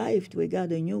we arrived, we got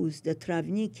the news that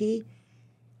Travniki,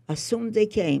 as soon as they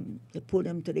came, they put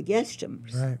them to the gas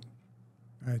chambers. Right.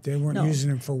 Right. They weren't using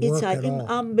them for work at all.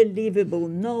 It's unbelievable.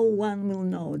 No one will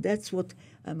know. That's what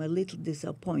I'm a little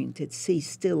disappointed. See,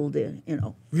 still there,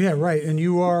 Yeah, right. And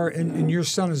you are, and your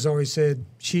son has always said,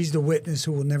 she's the witness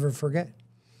who will never forget.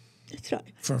 That's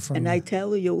right. And I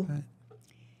tell you,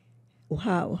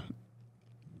 wow,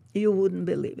 you wouldn't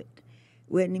believe it.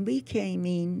 When we came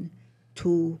in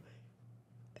to,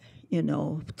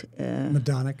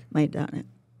 Majdanek,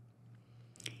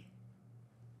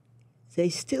 they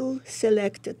still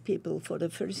selected people for the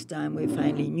first time. We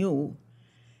finally knew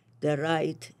the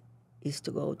right is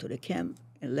to go to the camp,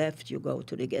 and left you go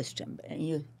to the gas chamber, and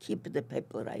you keep the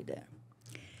people right there.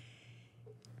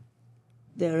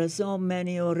 There are so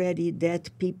many already dead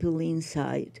people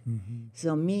inside. Mm-hmm.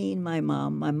 So me and my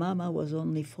mama was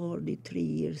only 43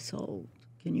 years old.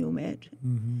 Can you imagine?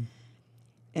 Mm-hmm.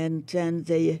 And then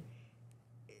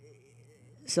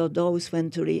so those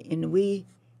went to and we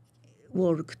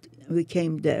worked, we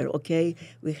came there, okay?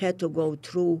 We had to go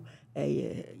through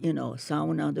a,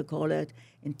 sauna, they call it,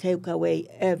 and take away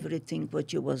everything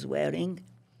what you was wearing.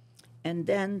 And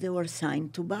then they were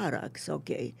signed to barracks,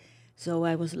 okay? So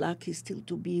I was lucky still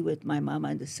to be with my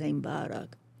mama in the same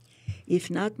barrack. If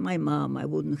not my mom, I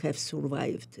wouldn't have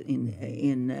survived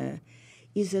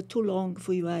is it too long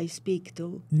for you I speak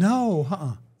to? No,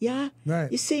 Yeah?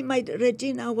 Right. You see, my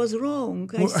Regina was wrong.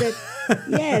 I said,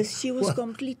 yes, she was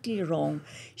completely wrong.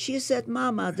 She said,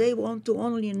 Mama, they want to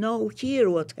only know here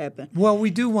what happened. Well, we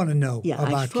do want to know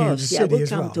about Kansas City we'll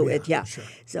as well. come to it, Sure.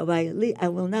 So I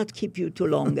will not keep you too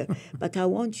long, but I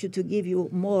want you to give you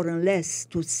more and less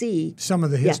to see. Some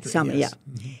of the history, yes.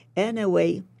 Mm-hmm.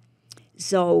 Anyway,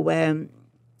 so when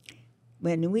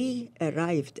we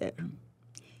arrived there,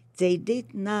 they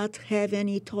did not have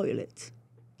any toilets,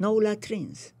 no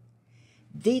latrines,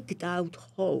 digged out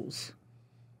holes.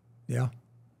 Yeah.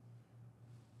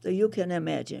 So you can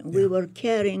imagine. We were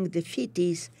carrying the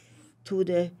feces to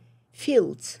the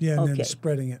fields. Yeah, and then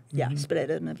spreading it. Mm-hmm. Yeah,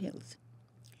 spread it in the fields.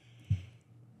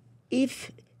 If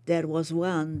there was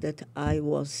one that I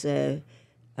was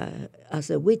as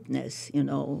a witness,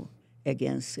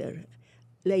 against her,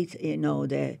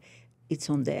 it's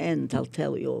on the end, I'll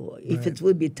tell you, if it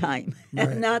will be time.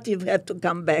 Right. Not if you have to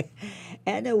come back.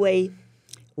 Anyway,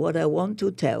 what I want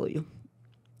to tell you,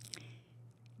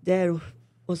 there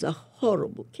was a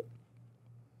horrible camp.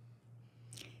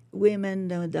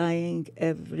 Women are dying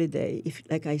every day.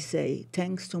 Like I say,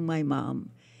 thanks to my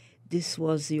mom, this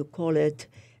was, you call it,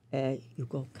 you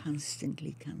go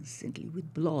constantly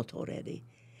with blood already.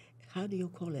 How do you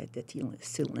call it, that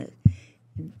illness?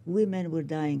 Women were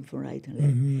dying for right and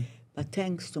left. Mm-hmm. But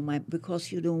thanks to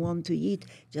because you don't want to eat,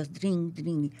 just drink.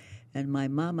 And my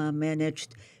mama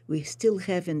managed. We still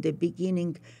have in the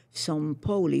beginning some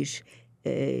Polish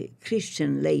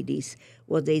Christian ladies.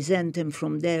 They sent them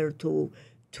from there to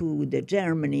the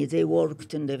Germany. They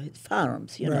worked in the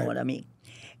farms, you know what I mean.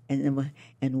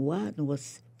 And one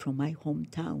was from my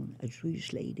hometown, a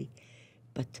Jewish lady,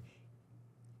 but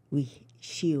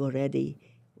she already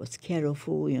was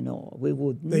careful, we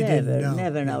would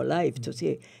never in our life to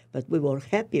see, but we were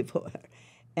happy for her.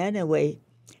 Anyway,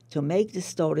 to make the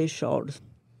story short,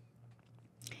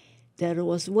 there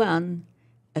was one,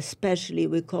 especially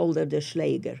we called her the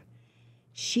Schläger.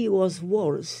 She was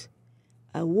worse,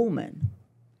 a woman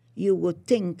you would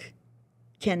think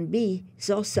can be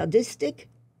so sadistic.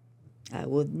 I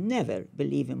would never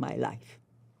believe in my life.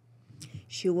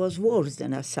 She was worse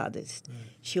than a sadist.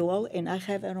 Right. And I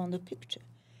have her on the picture.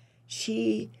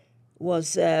 She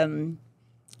was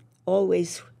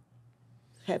always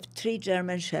have 3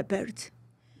 German shepherds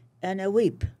and a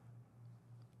whip.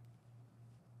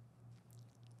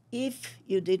 If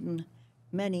you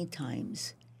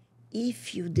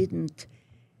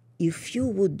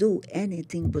would do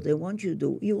anything but they want you to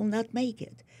do, you will not make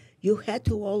it. You had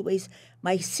to always,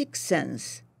 my sixth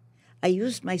sense, I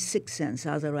used my sixth sense,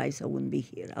 otherwise I wouldn't be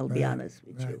here. I'll be honest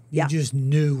with you. You just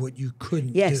knew what you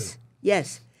couldn't do.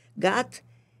 Yes. God,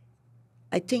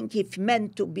 I think if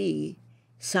meant to be,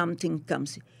 something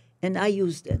comes. And I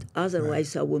used it.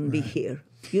 Otherwise, I wouldn't be here.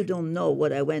 You don't know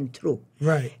what I went through.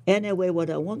 Right. Anyway, what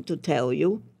I want to tell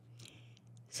you,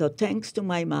 so thanks to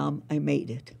my mom, I made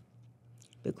it.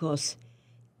 Because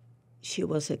she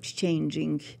was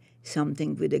exchanging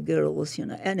something with the girls, you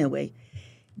know. Anyway,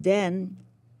 then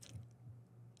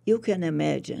you can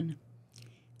imagine,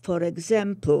 for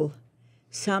example,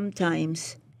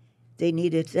 sometimes they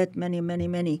needed that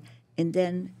many, and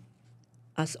then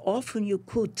as often you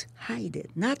could hide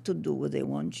it, not to do what they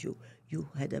want you, you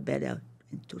had a better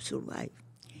to survive.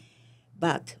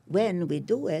 But when we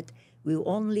do it, we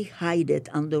only hide it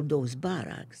under those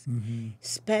barracks,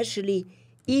 especially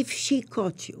if she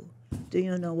caught you. Do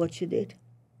you know what she did?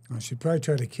 Well, she'd probably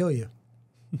try to kill you.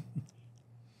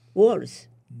 Worse.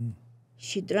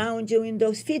 She drowned you in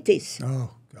those fitties.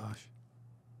 Oh, gosh.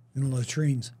 In the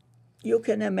latrines. You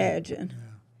can imagine.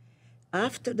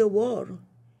 After the war,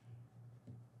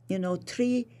 you know,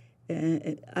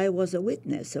 I was a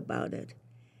witness about it.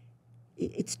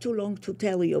 It's too long to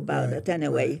tell you about it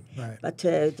anyway. Right. But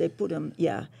they put them,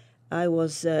 I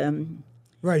was...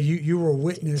 right, you were a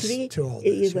witness to all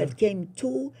this. It came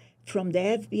two from the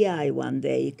FBI one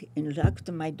day and knocked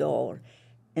on my door.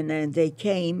 And then they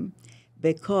came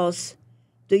because,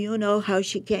 do you know how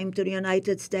she came to the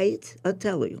United States? I'll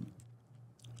tell you.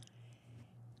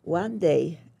 One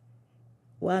day,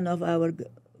 one of our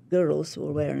girls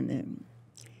who were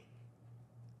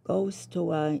goes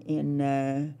to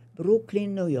in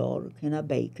Brooklyn, New York, in a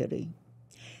bakery.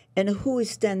 And who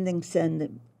is standing?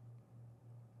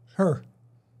 Her.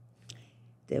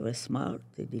 They were smart.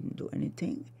 They didn't do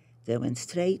anything. They went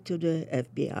straight to the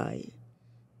FBI.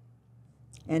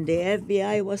 And the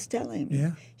FBI was telling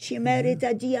me, she married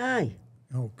a GI.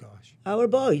 Oh, gosh. Our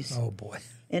boys. Oh, boy.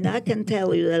 And I can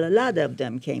tell you that a lot of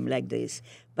them came like this.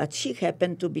 But she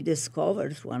happened to be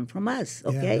discovered one from us,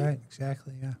 okay? Yeah, right,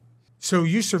 exactly, yeah. So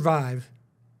you survive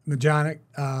Majdanek,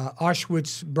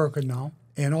 Auschwitz-Birkenau,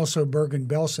 and also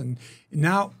Bergen-Belsen.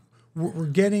 Now we're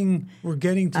getting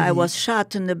to I was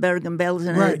shot in the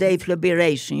Bergen-Belsen on the day of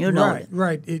liberation, you know.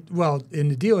 Right.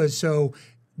 And the deal is, so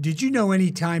did you know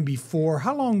any time before,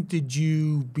 how long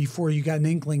before you got an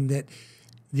inkling that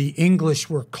the English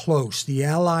were close, the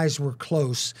Allies were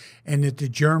close, and that the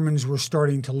Germans were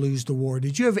starting to lose the war?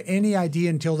 Did you have any idea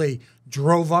until they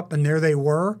drove up and there they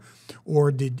were?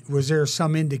 Or was there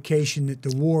some indication that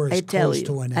the war is close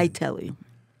to an end? I tell you.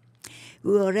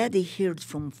 We already heard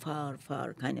from far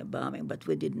kind of bombing, but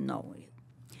we didn't know it.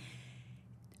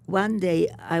 One day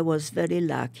I was very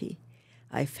lucky.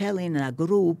 I fell in a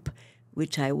group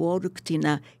which I worked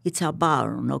in it's a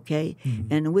barn, okay?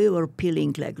 Mm-hmm. And we were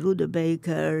peeling like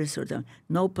rudabakers or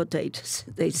no potatoes.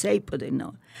 They say potato,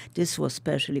 no. This was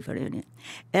specially for Indian.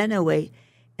 Anyway,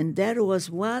 and there was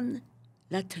one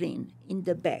latrine in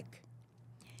the back.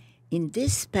 In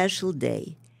this special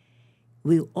day,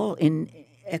 we all,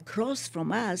 across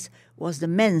from us was the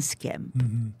men's camp.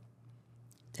 Mm-hmm.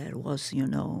 There was, you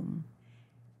don't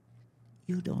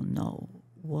know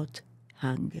what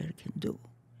hunger can do.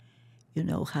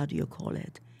 How do you call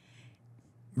it?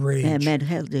 Rage. Mental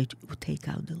health, they would take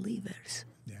out the livers.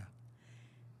 Yeah.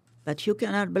 But you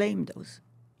cannot blame those.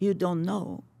 You don't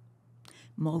know.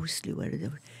 Mostly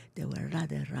they were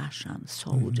rather Russian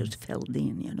soldiers filled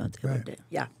in, they were there.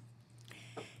 Yeah.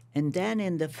 And then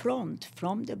in the front,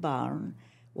 from the barn,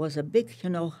 was a big,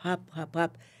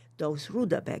 hop, those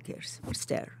rudabakers were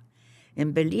there.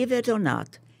 And believe it or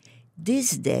not,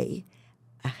 this day,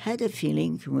 I had a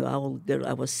feeling,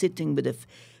 I was sitting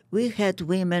we had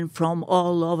women from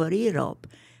all over Europe,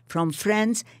 from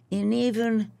France, and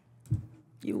even,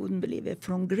 you wouldn't believe it,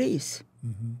 from Greece.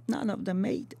 Mm-hmm. None of them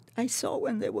made it. I saw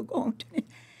when they were going to me.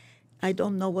 I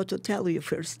don't know what to tell you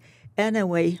first.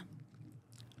 Anyway,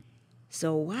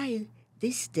 so why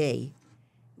this day,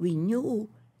 we knew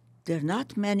there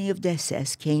not many of the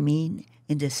SS came in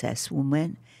the SS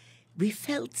women. We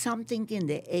felt something in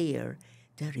the air.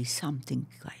 There is something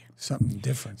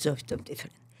different. Something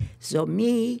different. So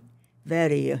me,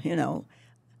 very,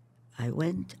 I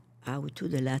went out to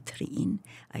the latrine.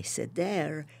 I said,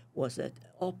 there was an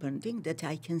open thing that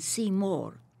I can see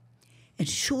more. And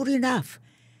sure enough,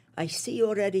 I see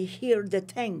already here the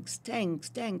tank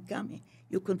coming.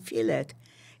 You can feel it.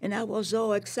 And I was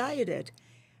so excited.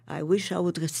 I wish I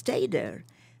would have stayed there.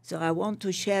 So I want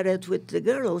to share it with the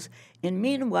girls. And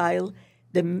meanwhile,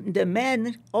 the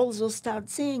men also start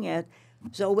seeing it.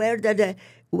 So where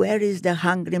is the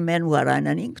hungry men who are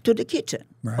running? To the kitchen,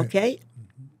 right. Okay?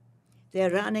 Mm-hmm.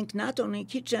 They're running not only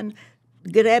kitchen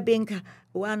grabbing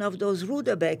one of those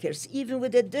Rudebeckers, even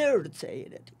with the dirt, say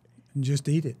it. And just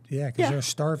eat it, yeah, because they're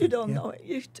starving. You don't know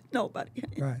it, nobody.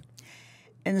 Right.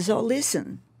 And so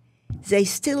listen, they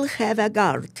still have a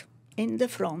guard in the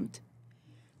front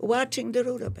watching the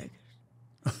Rudebeckers.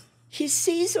 He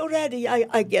sees already,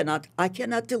 I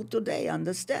cannot till today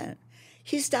understand.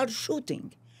 He starts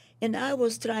shooting. And I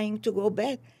was trying to go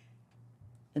back.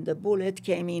 And the bullet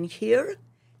came in here,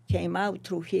 came out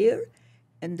through here,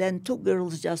 and then 2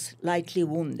 girls just lightly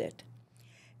wounded.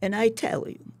 And I tell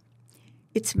you,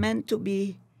 it's meant to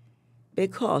be,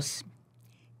 because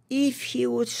if he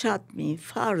would shot me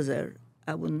farther,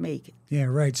 I wouldn't make it. Yeah,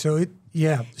 right. So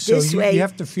so this way, you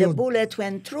have to feel the bullet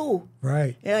went through.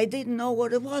 Right. I didn't know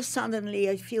what it was. Suddenly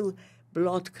I feel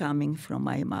blood coming from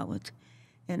my mouth.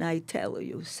 And I tell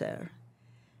you, sir,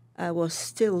 I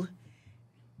was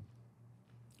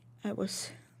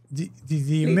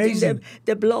the amazing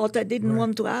the blood. I didn't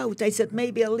want to out. I said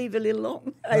maybe I'll leave a little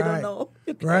long. I don't know.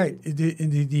 Right.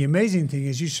 The amazing thing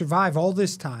is you survive all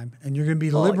this time, and you're going to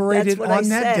be liberated on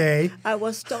that day. I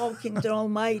was talking to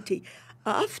Almighty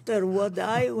after what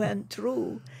I went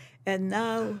through, and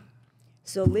now.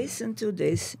 So listen to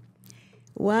this.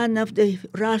 One of the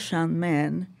Russian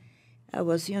men, I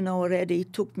was already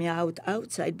took me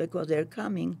outside because they're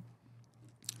coming.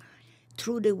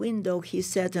 Through the window, he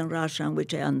said in Russian,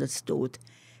 which I understood,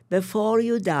 "Before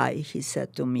you die," he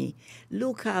said to me,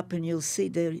 "look up and you'll see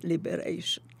the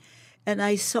liberation." And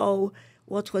I saw,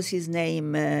 what was his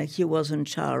name? He was in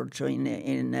charge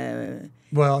in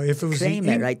well, if it was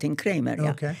Kramer, I think Kramer,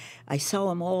 yeah. Okay. I saw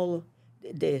them all,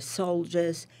 the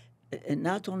soldiers, and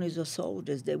not only the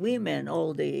soldiers, the women,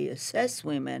 all the SS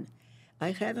women.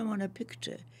 I have them on a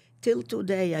picture. Till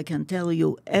today, I can tell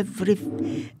you every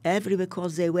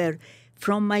because they were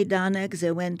from Majdanek,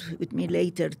 they went with me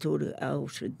later to the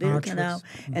Auschwitz-Birkenau,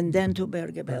 and then to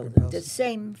Bergen-Belsen. The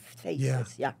same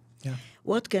faces, yeah.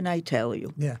 What can I tell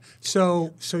you? Yeah. So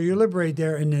you're liberated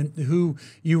there, and then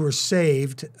you were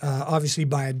saved, obviously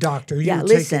by a doctor. You were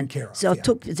taken care of. So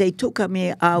they took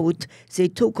me out. They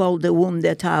took all the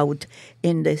wounded out.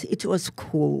 It was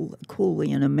cool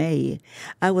in May.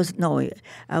 I was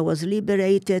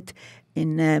liberated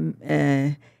in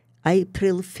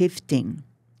April 15.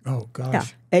 Oh gosh. Yeah,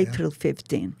 April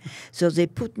 15. So they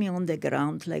put me on the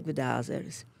ground like with the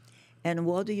others. And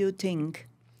what do you think?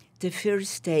 The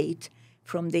first aid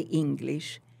from the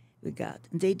English we got.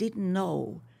 They didn't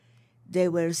know. They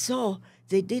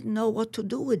didn't know what to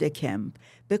do with the camp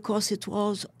because it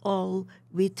was all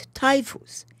with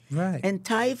typhus. Right. And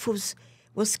typhus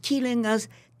was killing us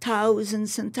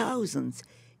thousands and thousands.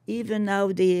 Even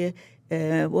now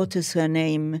what is her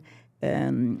name?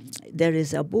 There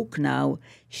is a book now.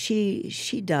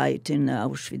 She died in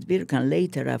Auschwitz-Birkenau.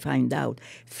 Later, I find out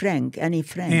Anne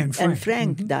Frank. And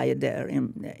Frank died there.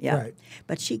 Right.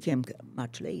 But she came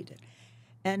much later.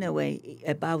 Anyway,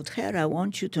 about her, I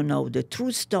want you to know the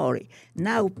true story.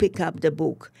 Now pick up the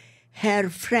book. Her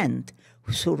friend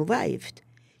who survived,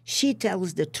 she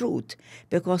tells the truth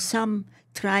because some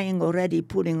trying already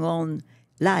putting on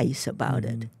lies about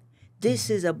it. This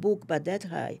is a book, but that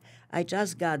high. I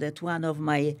just got it. One of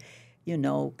my,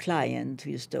 client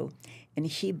used to, and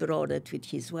he brought it with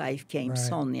his wife,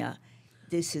 Sonia.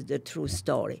 This is the true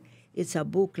story. It's a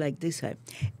book like this.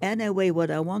 Anyway, what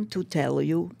I want to tell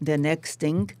you, the next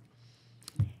thing,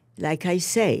 like I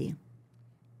say,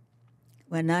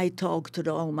 when I talk to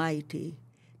the Almighty,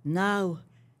 now,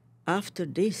 after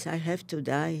this, I have to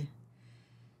die.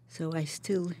 So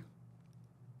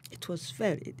it was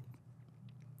very.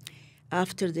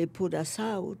 After they put us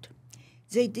out,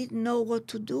 they didn't know what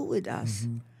to do with us.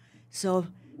 So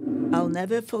I'll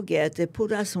never forget, they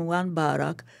put us in one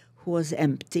barrack who was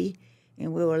empty,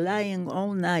 and we were lying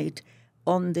all night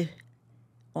on the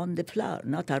floor,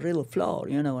 not a real floor,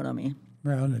 you know what I mean?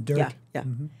 Right, on the dirt. Yeah.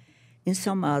 In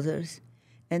some others.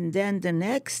 And then the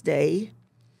next day,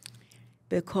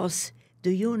 because, do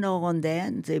you know, on the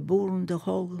end, they burned the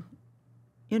whole,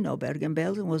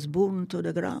 Bergen-Belsen was burned to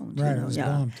the ground. Right, it was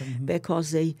bombed.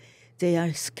 Because they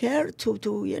are scared to,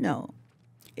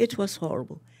 it was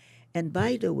horrible. And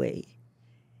by the way,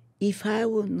 if I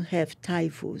wouldn't have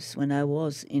typhus when I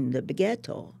was in the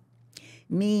ghetto,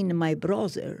 me and my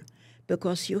brother,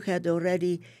 because you had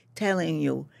already telling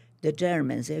you, the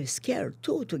Germans, they're scared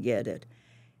too to get it.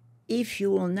 If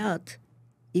you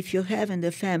have in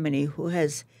the family who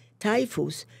has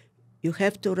typhus, you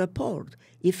have to report.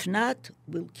 If not,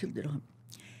 we'll kill them.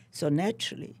 So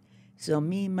naturally,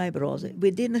 me and my brother, we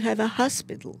didn't have a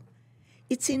hospital.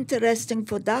 It's interesting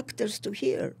for doctors to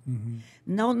hear.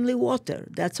 Not only water,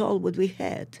 that's all what we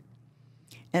had.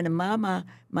 And my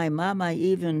mama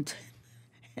even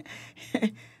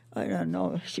I don't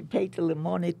know, she paid a little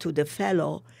money to the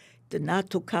fellow not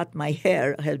to cut my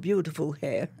hair, her beautiful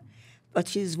hair. But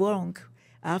she's wrong.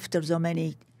 After so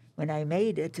many, when I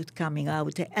made it, it's coming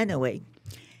out anyway.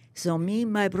 So me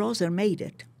and my brother made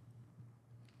it.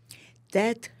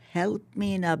 That helped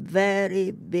me in a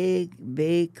very big,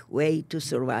 big way to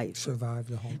survive. Survive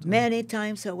the whole time. Many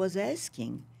times I was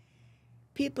asking.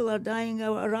 People are dying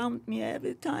around me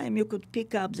every time. You could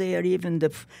pick up there even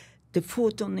the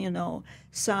foot on,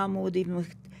 some would even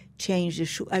change the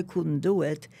shoe. I couldn't do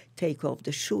it, take off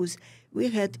the shoes. We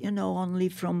had, only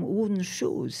from wooden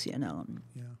shoes,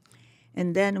 Yeah.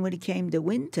 And then when it came the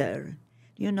winter,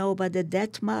 about the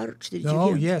death march, did you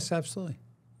Oh, hear? yes, absolutely.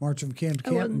 March from camp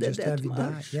to camp and just have you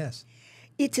die. Yes.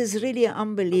 It is really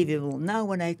unbelievable now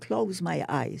when I close my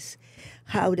eyes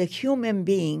how the human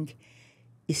being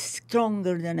is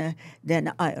stronger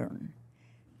than iron.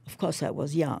 Of course, I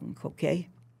was young, okay?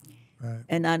 Right.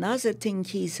 And another thing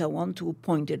is I want to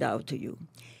point it out to you.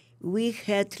 We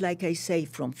had, like I say,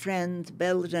 from France,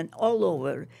 Belgium, all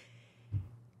over.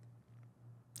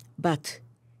 But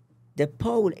the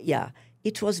Pole,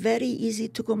 it was very easy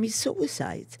to commit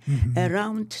suicide.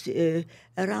 Around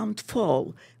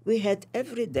fall, we had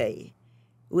every day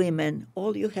women,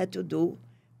 all you had to do,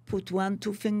 put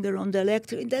 1-2 finger on the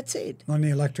electric, and that's it. On the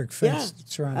electric fence that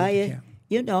surrounded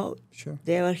the camp. Sure.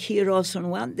 They were heroes on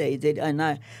one day,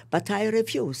 but I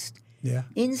refused. Yeah.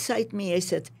 Inside me, I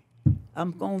said,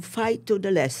 I'm going to fight to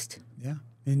the last. Yeah,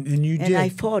 and you did. And I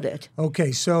fought it.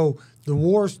 Okay, so the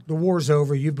war's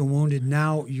over. You've been wounded.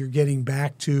 Now you're getting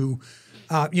back to,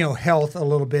 health a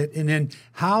little bit. And then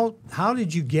how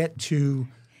did you get to?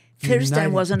 First, I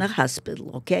was in a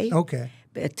hospital. Okay. Okay.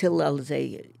 Till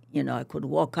I could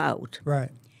walk out.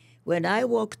 Right. When I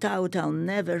walked out, I'll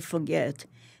never forget,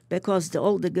 because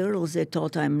all the girls, they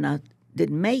thought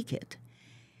didn't make it.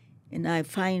 And I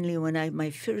finally, my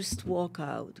first walk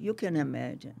out, you can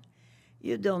imagine,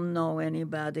 you don't know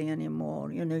anybody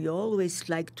anymore. You always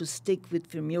like to stick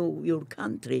with your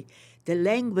country. The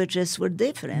languages were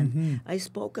different. Mm-hmm. I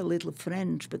spoke a little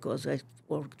French because I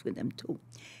worked with them too.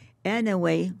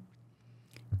 Anyway,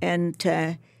 and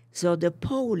so the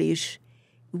Polish,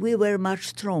 we were much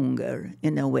stronger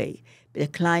in a way. The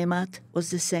climate was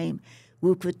the same.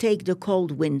 We could take the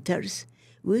cold winters.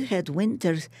 We had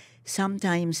winters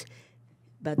sometimes,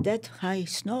 but that high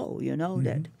snow,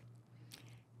 that.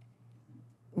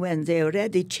 When they're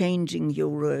already changing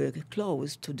your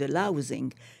clothes to the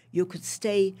lousing, you could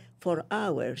stay for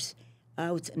hours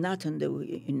out, not in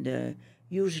the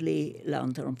usually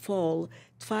lantern fall,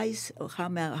 twice or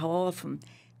how often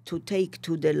to take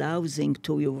to the lousing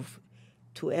to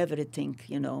everything,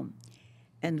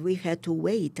 And we had to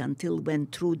wait until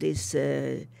went through this.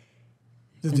 The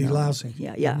delousing.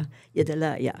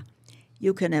 Yeah.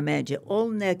 You can imagine, all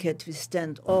naked, we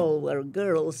stand, all were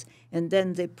girls, and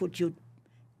then they put you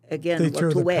again they what throw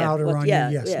to the wear. powder on you,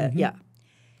 yes. Yeah.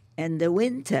 And the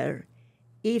winter,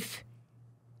 if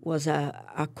was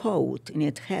a coat and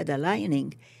it had a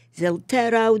lining, they'll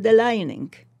tear out the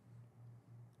lining.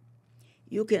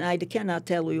 I cannot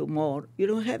tell you more. You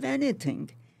don't have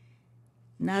anything.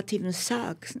 Not even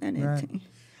socks, anything.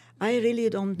 Right. I really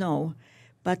don't know.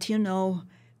 But,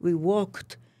 we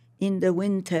walked in the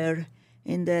winter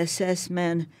in the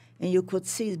assessment, and you could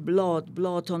see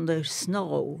blood on the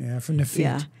snow. Yeah, from the feet.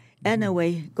 Yeah.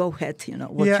 Anyway, go ahead,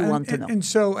 what you want to know. And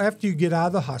so after you get out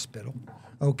of the hospital,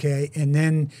 okay, and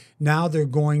then now you're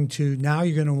going to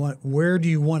where do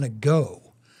you want to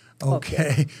go?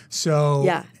 Okay. So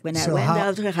yeah, when I went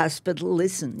out of the hospital,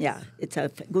 listen, it's a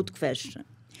good question.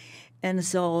 And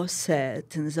so said,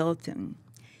 and so thing.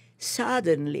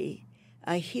 Suddenly,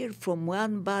 I hear from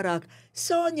one barrack,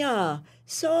 Sonia,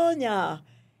 Sonia.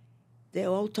 They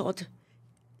all thought,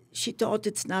 she thought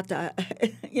it's not,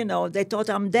 they thought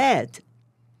I'm dead.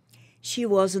 She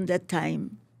wasn't that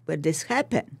time when this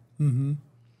happened. Mm-hmm.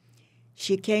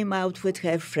 She came out with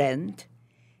her friend,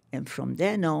 and from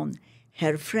then on,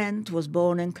 her friend was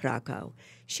born in Krakow.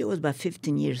 She was about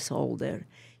 15 years older.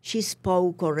 She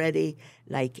spoke already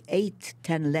like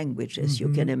 8-10 languages, you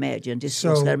can imagine. This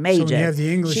was her major. So you have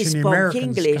the English and the Americans She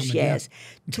spoke English, coming, yes.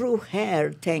 Through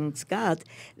her, thanks God,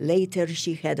 later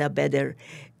she had a better,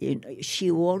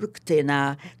 she worked in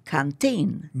a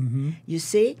canteen, you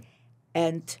see?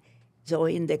 And so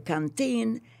in the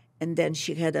canteen, and then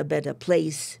she had a better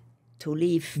place to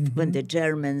live when the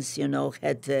Germans,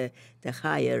 had the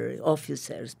higher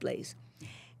officers' place.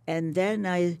 And then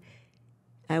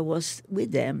I was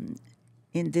with them,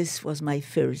 and this was my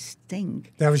first thing.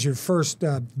 That was your first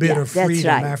bit of freedom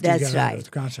after you got out of the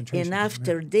concentration And camp.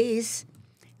 after this,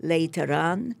 later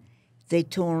on, they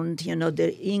turned,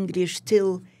 the English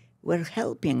still were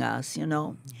helping us,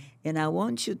 And I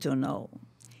want you to know,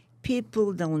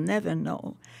 people don't never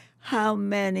know how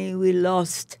many we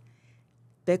lost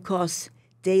because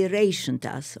they rationed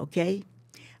us, okay?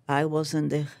 I was in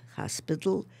the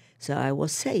hospital, so I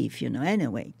was safe,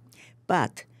 anyway.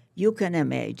 But you can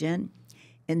imagine,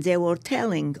 and they were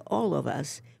telling all of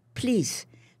us, please,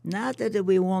 not that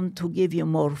we want to give you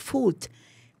more food,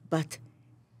 but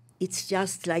it's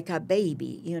just like a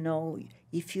baby,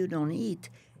 if you don't eat,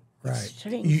 right.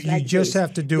 shrinks You like just this.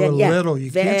 have to do Then, a little.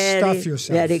 You can't stuff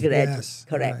yourself. Very great. Yes.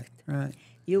 Correct. Right.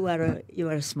 You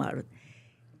are smart.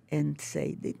 And say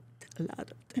that a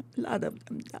lot of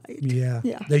them died. Yeah.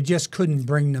 They just couldn't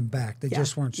bring them back. They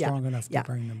just weren't Yeah. strong enough to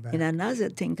bring them back. And another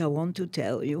thing I want to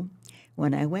tell you,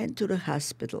 when I went to the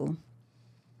hospital,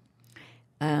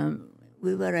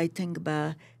 we were, I think,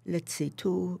 about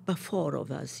four of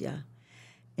us,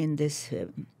 in this.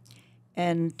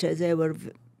 And they were,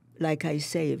 like I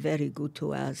say, very good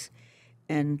to us.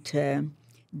 And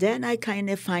then I kind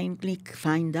of finally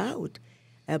find out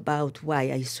about why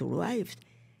I survived,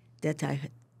 that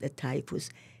the typhus.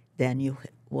 Then you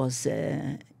was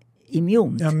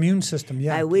immune. The immune system,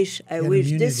 yeah. I wish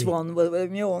this one was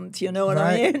immune. You know what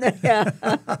I mean? Yeah.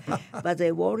 But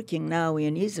they're working now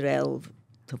in Israel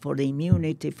for the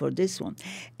immunity for this one.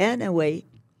 Anyway,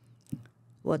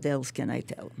 what else can I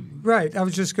tell? Right. I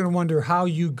was just going to wonder how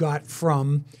you got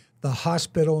from the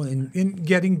hospital and in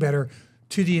getting better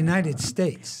to the United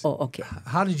States. Oh, okay.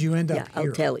 How did you end up here?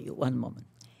 I'll tell you one moment.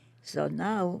 So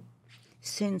now,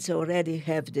 since I already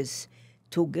have these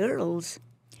two girls,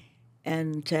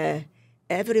 and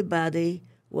everybody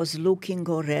was looking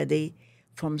already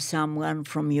from someone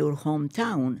from your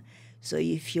hometown. So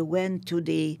if you went to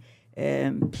the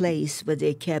place where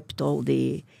they kept all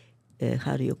the,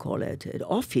 the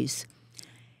office,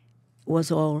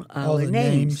 was all our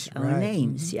names. Our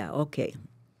names, mm-hmm. Yeah, okay.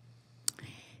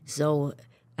 So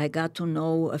I got to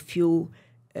know a few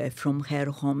from her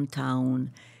hometown,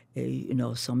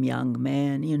 some young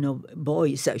men,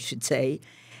 boys, I should say.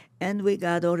 And we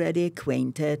got already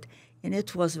acquainted, and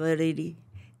it was very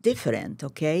different,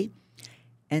 okay?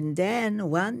 And then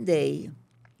one day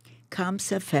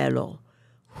comes a fellow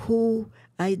who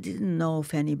I didn't know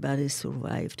if anybody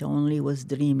survived, only was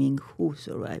dreaming who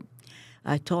survived.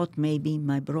 I thought maybe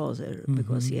my brother, mm-hmm.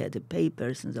 because he had the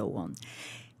papers and so on.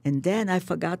 And then I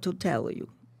forgot to tell you,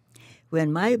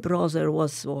 when my brother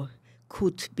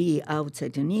could be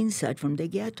outside and inside from the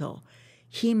ghetto,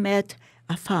 he met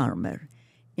a farmer,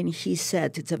 and he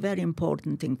said, it's a very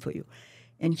important thing for you.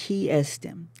 And he asked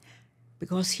him,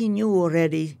 because he knew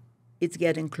already it's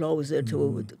getting closer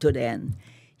to the end.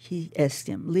 He asked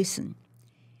him, listen,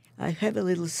 I have a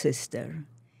little sister.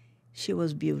 She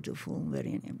was beautiful,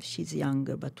 very nice. She's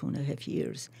younger, about 2.5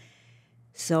 years.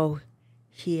 So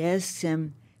he asked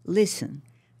him, listen,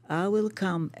 I will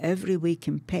come every week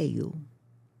and pay you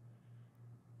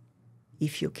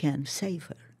if you can save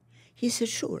her. He said,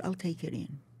 sure, I'll take her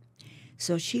in.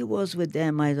 So she was with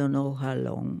them, I don't know how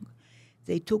long.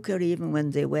 They took her even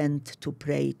when they went to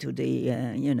pray to the,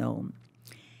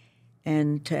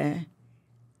 and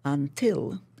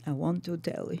until, I want to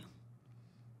tell you,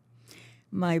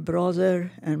 my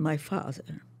brother and my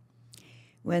father,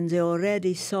 when they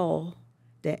already saw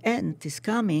the end is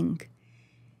coming,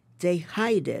 they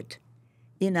hid it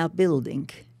in a building.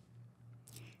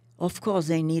 Of course,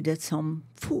 they needed some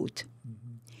food.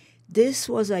 Mm-hmm. This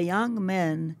was a young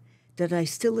man that I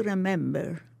still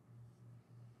remember.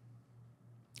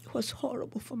 It was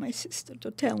horrible for my sister to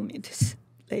tell me this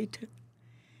later.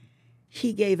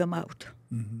 He gave them out.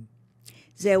 Mm-hmm.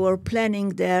 They were planning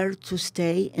there to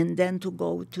stay and then to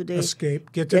go to the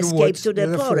get to the woods, to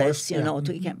the forest, yeah.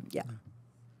 to camp. Yeah,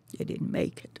 they didn't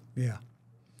make it. Yeah,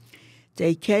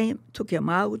 they came, took him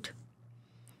out.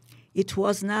 It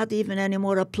was not even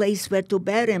anymore a place where to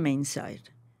bury him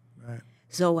inside. Right.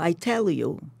 So I tell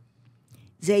you,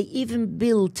 they even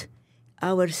built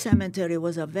our cemetery.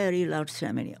 Was a very large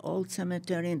cemetery, old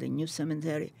cemetery and the new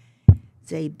cemetery.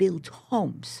 They built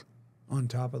homes. On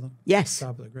top of them? Yes. On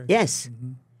top of the grave? Yes.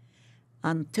 Mm-hmm.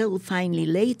 Until finally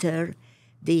later,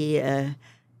 they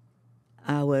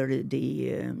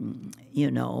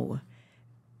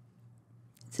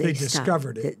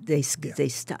discovered it.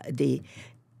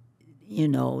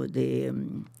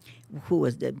 Who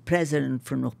was the president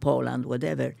from Poland,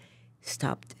 whatever,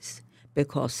 stopped this.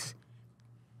 Because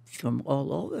from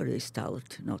all over they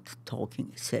started not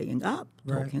talking, talking up.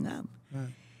 Right.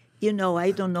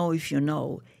 I don't know if you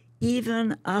know,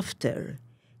 even after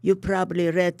you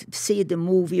probably see the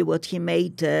movie what he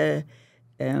made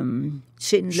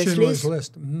Schindler's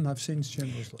List. I've seen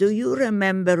Schindler's List. Do you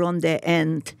remember on the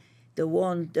end, the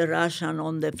Russian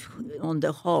on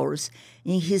the horse,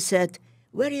 and he said,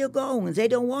 "Where are you going? They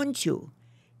don't want you."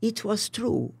 It was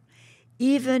true.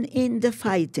 Even in the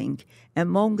fighting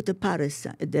among the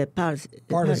partisans,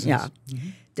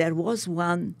 there was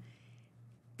one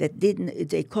that didn't.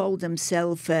 They called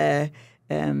themselves.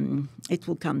 It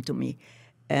will come to me.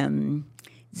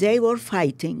 They were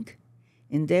fighting,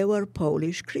 and they were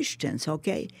Polish Christians.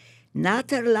 Okay,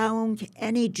 not allowing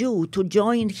any Jew to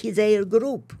join their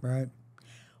group. Right.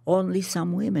 Only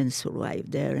some women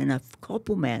survived there, and a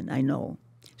couple men I know.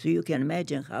 So you can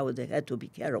imagine how they had to be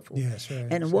careful. Yes, right.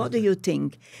 And exactly. what do you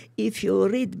think? If you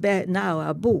read back now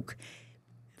a book,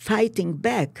 Fighting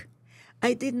Back,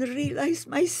 I didn't realize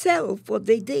myself what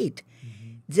they did.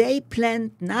 Mm-hmm. They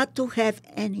planned not to have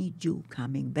any Jew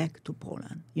coming back to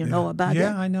Poland. You know about that?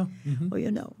 Yeah, I know. Mm-hmm. Oh, you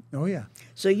know. Oh, yeah.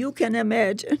 So you can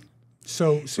imagine.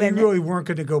 So you really weren't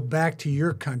going to go back to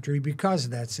your country because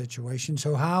of that situation.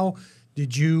 So how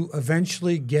did you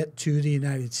eventually get to the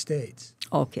United States?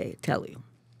 Okay, tell you.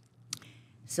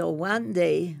 So one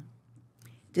day,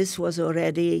 this was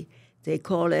already, they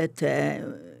call it,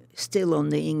 still on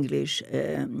the English,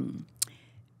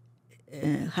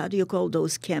 how do you call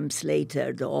those camps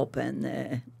later, the open?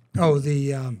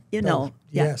 You know.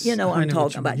 Yes. You know what I'm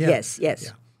talking about. Yeah. Yes. Yeah.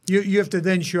 You have to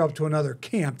then show up to another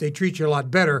camp. They treat you a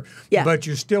lot better, but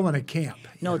you're still in a camp.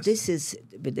 No, yes. This is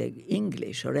with the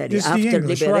English already, this after the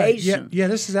English, liberation. Right. Yeah,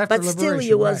 this is after liberation. But still,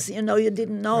 you was, you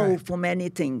didn't know from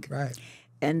anything. Right.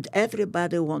 And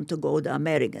everybody want to go the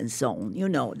American zone. You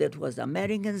know, that was the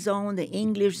American zone, the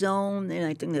English zone, and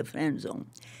I think the French zone.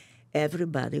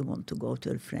 Everybody want to go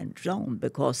to the French zone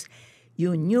because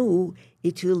you knew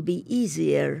it will be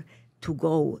easier to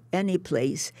go any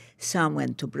place. Some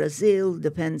went to Brazil,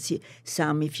 depends.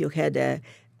 Some if you had a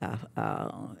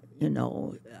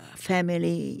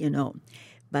family,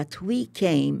 But we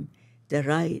came the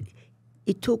right.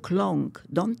 It took long.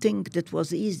 Don't think that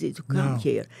was easy to come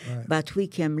here. Right. But we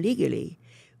came legally.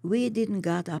 We didn't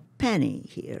got a penny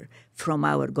here from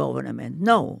our government.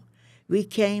 No. We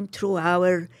came through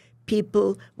our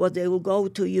people, what they will go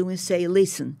to you and say,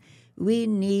 listen, we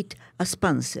need a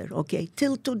sponsor, okay?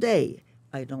 Till today,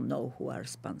 I don't know who our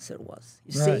sponsor was.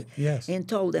 You see? Yes. And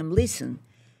told them, listen,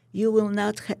 you will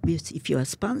not have, if you're a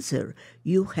sponsor,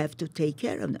 you have to take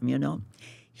care of them,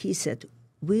 He said,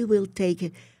 we will take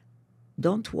it.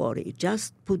 Don't worry,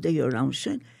 just put the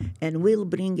arrangement, and we'll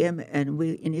bring them, and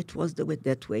it was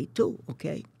that way too,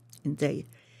 okay? And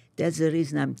that's the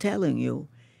reason I'm telling you,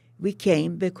 we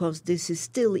came because this is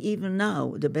still, even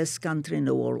now, the best country in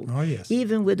the world. Oh, yes.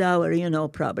 Even with our,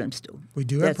 problems too. We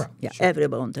do have problems. Yeah, sure.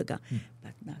 everybody wants to come,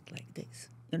 but not like this.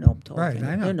 I'm talking. Right,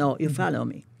 I know. You follow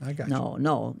me. I got you.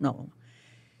 No.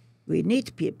 We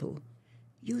need people.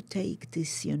 You take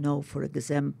this, for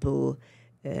example,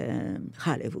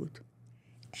 Hollywood.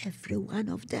 Every one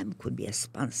of them could be a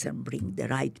sponsor and bring the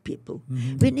right people.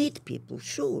 Mm-hmm. We need people,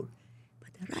 sure,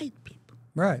 but the right people.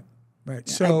 Right.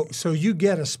 So you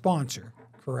get a sponsor,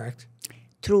 correct?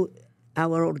 Through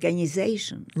our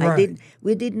organization. Right.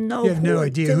 We didn't know. You have no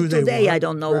idea who they were. Today, I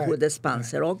don't know who the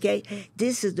sponsor. Okay,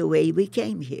 this is the way we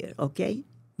came here. Okay.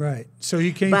 Right. So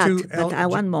you came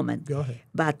one moment. Go ahead.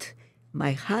 But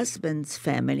my husband's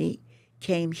family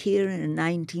came here in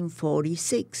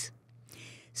 1946.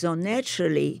 So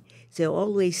naturally, they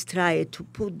always try to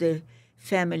put the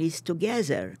families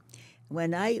together.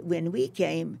 When we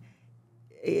came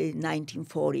in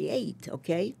 1948,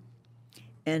 okay,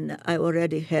 and I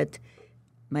already had,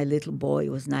 my little boy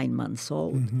was 9 months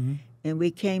old, and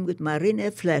we came with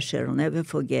Marine Fleischer, I'll never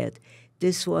forget.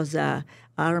 This was a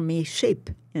army ship,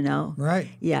 Right.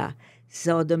 Yeah.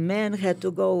 So the men had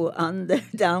to go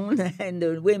down, and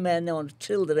the women or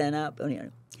children up,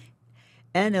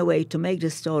 Anyway, to make the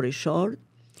story short,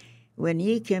 when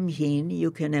he came in,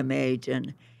 you can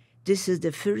imagine, this is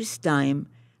the first time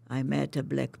I met a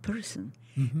black person.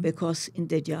 Mm-hmm. Because in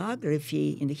the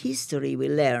geography, in the history, we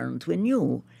learned, we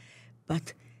knew.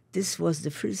 But this was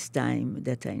the first time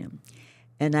that I am.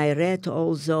 And I read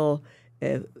also,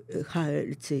 that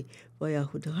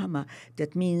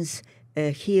means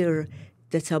here,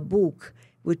 that's a book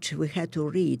which we had to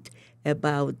read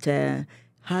about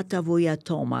Hatavuya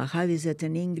Toma. How is it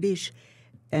in English?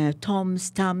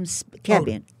 Tom's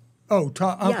cabin.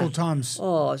 Uncle Tom's.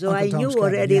 Oh, so Uncle I Tom's knew cabin,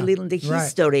 already yeah. a little the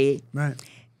history. Right.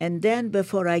 And then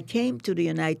before I came to the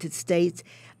United States,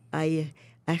 I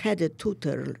had a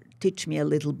tutor teach me a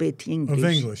little bit English. Of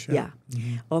English, yeah.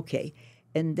 Mm-hmm. Okay.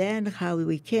 And then how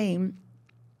we came,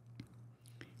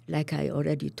 like I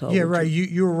already told Yeah, you. right.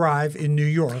 You arrive in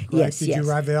New York, right? Yes, Did yes. you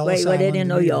arrive at Ellis We were Island in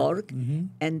New York, Mm-hmm.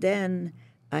 and then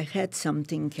I had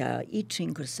something,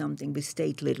 itching or something. We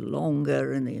stayed a little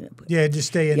longer. And Yeah, just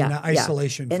stay in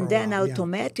isolation for and a then while.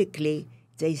 automatically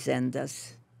they send us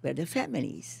with the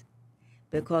families.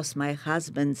 Because my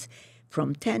husband's, from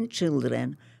 10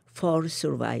 children, 4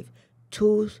 survived.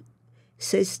 2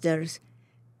 sisters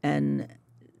and,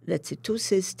 2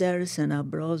 sisters and a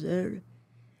brother.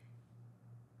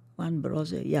 One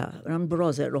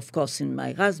brother, of course, in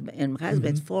my husband. And my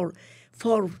husband, Mm-hmm.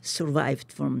 4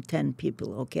 survived from 10 people,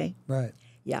 okay? Right.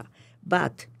 Yeah.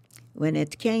 But when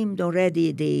it came already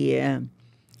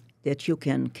that you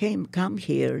can come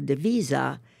here, the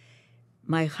visa,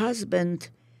 my husband,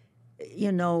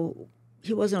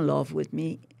 he was in love with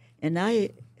me, and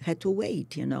I had to wait,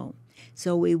 So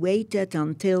we waited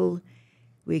until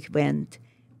we went,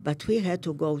 but we had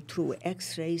to go through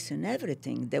x-rays and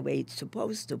everything the way it's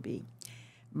supposed to be.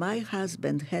 My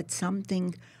husband had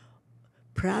something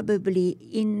probably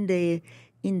in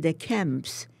the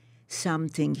camps,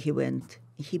 something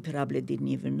he probably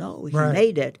didn't even know. He Right.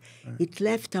 made it. Right. It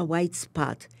left a white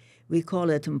spot. We call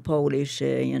it in Polish,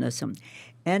 some.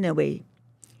 Anyway,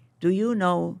 do you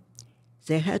know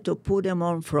they had to put him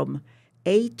on from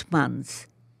 8 months.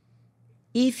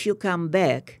 If you come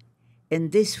back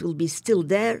and this will be still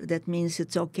there, that means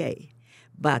it's okay.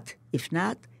 But if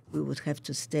not, we would have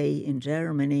to stay in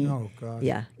Germany. Oh, God.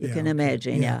 Yeah, you can okay.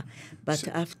 imagine, yeah. But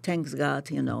thanks God,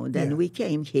 then we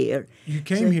came here. You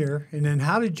came here, and then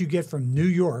how did you get from New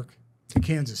York to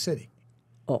Kansas City?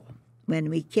 Oh, when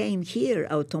we came here,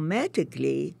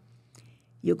 automatically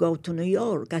you go to New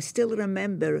York. I still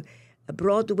remember a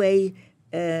Broadway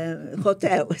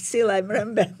hotel. Still, I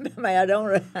remember.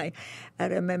 I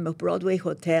remember Broadway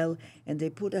hotel, and they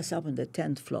put us up on the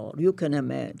 10th floor. You can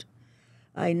imagine.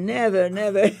 I never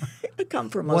come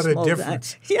from a small What a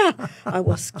difference. Yeah, I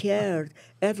was scared.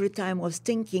 Every time I was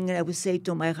thinking, I would say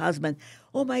to my husband,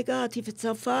 oh, my God, if it's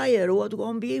a fire, what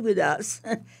going to be with us?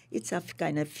 It's a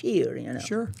kind of fear,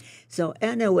 Sure. So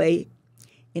anyway,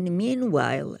 in the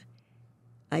meanwhile,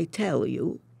 I tell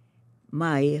you,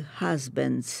 my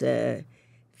husband's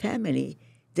family,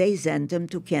 they sent them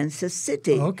to Kansas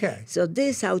City. Okay. So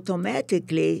this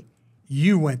automatically...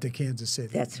 You went to Kansas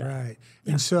City. That's right.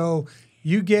 Yeah. And so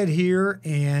you get here,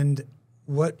 and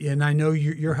I know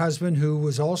your husband, who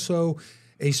was also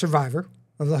a survivor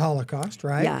of the Holocaust,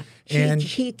 right? Yeah.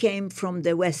 He came from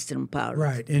the western part.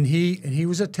 Right. And he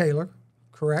was a tailor,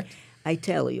 correct? I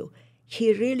tell you.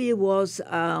 He really was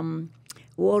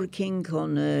working on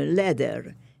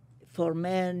leather for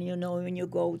men, when you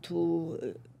go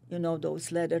to,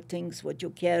 those leather things, what you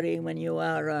carry when you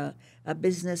are a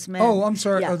businessman. Oh, I'm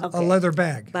sorry, a leather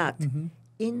bag. But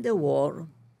in the war,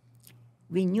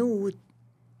 we knew,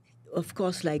 of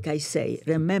course, like I say,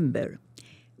 remember,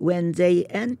 when they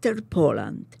entered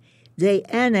Poland, they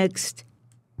annexed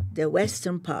the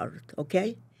western part,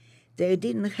 okay? They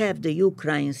didn't have the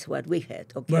Ukraines, what we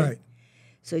had, okay? Right.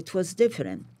 So it was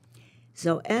different.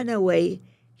 So anyway,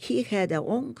 he had an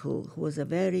uncle who was a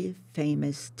very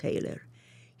famous tailor.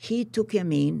 He took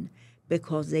him in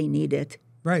because they needed...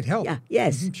 Right, help. Yeah,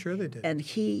 yes. Mm-hmm, sure they did. And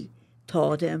he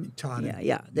taught him.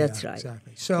 Yeah, that's right.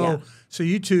 Exactly. So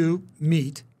you two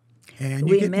meet, and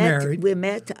you get married. We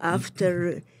met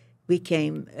after we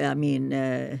came,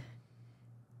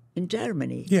 in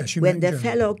Germany. Yes, you when met in the Germany.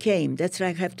 fellow came, that's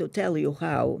right, I have to tell you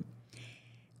how.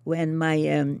 When my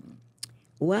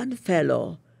one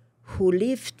fellow who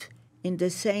lived in the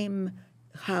same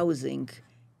housing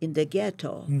in the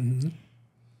ghetto,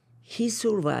 he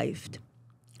survived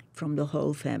from the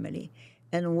whole family.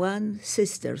 And one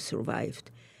sister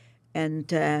survived.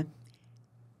 And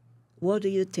what do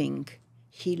you think?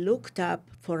 He looked up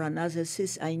for another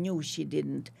sister. I knew she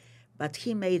didn't, but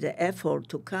he made an effort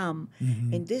to come.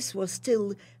 And this was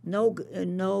still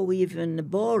no even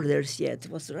borders yet.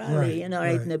 It was really,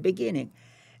 right in the beginning.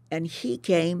 And he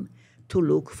came to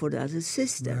look for the other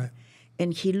sister. Right.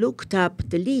 And he looked up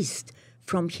the list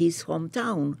from his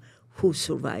hometown who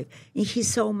survived. And he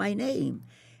saw my name.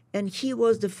 And he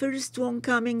was the first one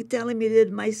coming telling me that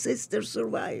my sister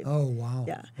survived. Oh, wow.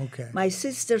 Yeah. Okay. My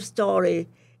sister's story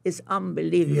is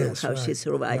unbelievable, Yes, how she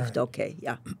survived. right. Okay,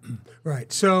 yeah.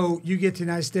 Right. So you get to the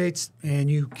United States, and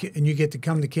you get to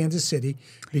come to Kansas City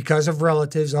because of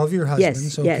relatives of your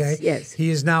husband's. Yes.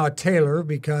 He is now a tailor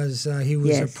because he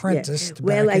was apprenticed. Yes.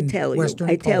 Well, back in Western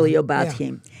I tell you Poland. about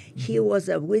him. He was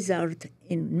a wizard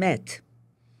in math.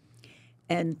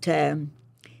 And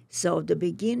so the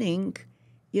beginning,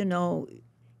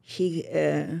 he,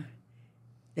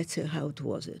 let's say, how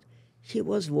was it? He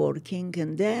was working,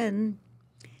 and then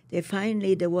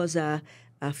there was a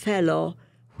a fellow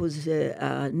who's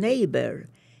a neighbor,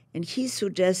 and he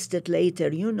suggested later,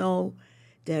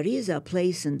 there is a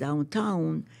place in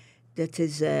downtown that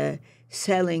is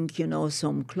selling,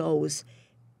 some clothes,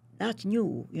 not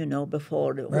new,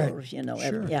 before the Right. war,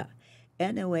 Sure. yeah.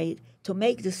 Anyway, to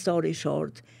make the story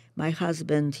short, my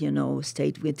husband,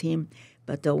 stayed with him,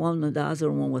 but the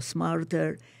other one was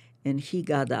smarter, and he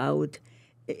got out.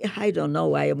 I don't know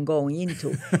why I'm going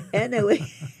into. Anyway,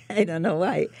 I don't know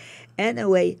why.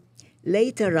 Anyway,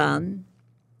 later on,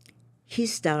 he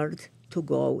started to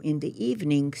go in the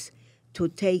evenings to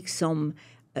take some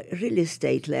real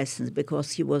estate lessons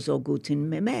because he was so good in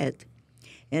math.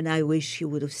 And I wish he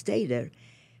would have stayed there.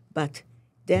 But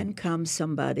then comes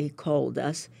somebody, called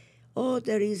us,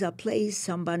 there is a place,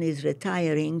 somebody is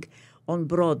retiring on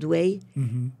Broadway.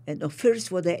 Mm-hmm. And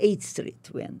first was the 8th Street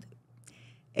went.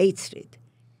 8th Street.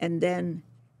 And then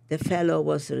the fellow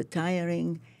was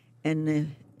retiring,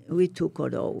 and we took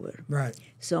it over. Right.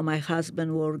 So my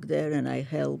husband worked there, and I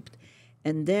helped.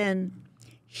 And then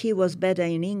he was better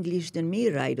in English than me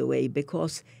right away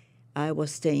because I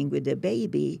was staying with the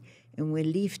baby, and we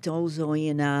lived also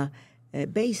in a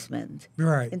basement.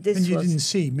 Right. And, you didn't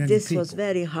see many this people. was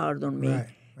very hard on me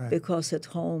Right. because at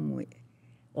home we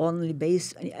only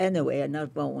anyway, I'm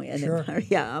not going anymore. Sure.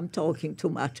 Yeah, I'm talking too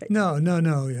much. No,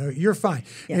 you're fine.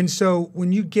 Yeah. And so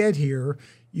when you get here,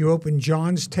 you open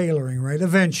John's Tailoring, right?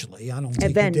 Eventually. I don't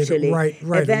think you did it right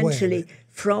Eventually, away.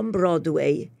 from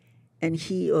Broadway, and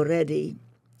he already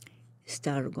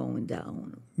started going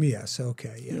down. Yes,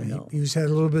 okay. Yeah. He had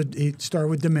a little bit, he started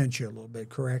with dementia a little bit,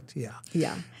 correct? Yeah.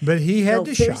 Yeah. But he had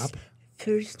to shop.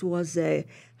 First was,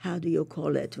 how do you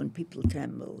call it when people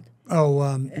trembled?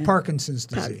 Parkinson's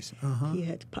disease. He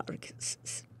had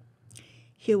Parkinson's.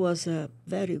 He was a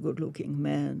very good-looking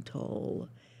man, tall,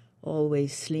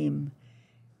 always slim,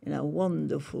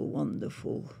 wonderful,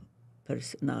 wonderful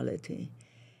personality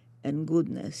and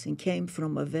goodness, and came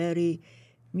from a very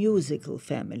musical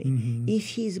family. Mm-hmm.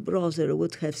 If his brother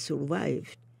would have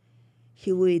survived,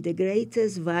 he would be the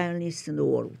greatest violinist in the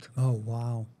world. Oh,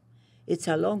 wow. It's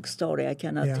a long story, I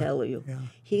cannot tell you. Yeah.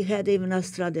 He had even a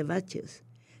Stradivarius.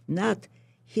 Not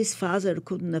his father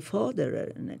couldn't afford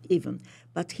it even,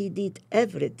 but he did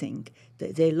everything.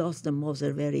 They lost the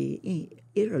mother very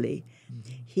early.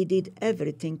 Mm-hmm. He did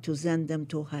everything to send them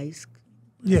to high school.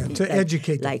 Yeah, to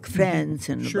educate them. Like friends.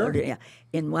 And sure.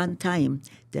 In one time,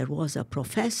 there was a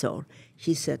professor.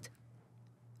 He said,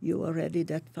 "You already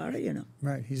that far,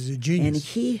 Right, he's a genius. And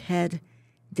he had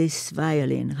this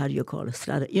violin, how do you call it?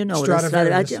 Stradivarius. The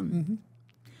Stradivarius. Mm-hmm.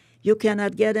 You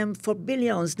cannot get them for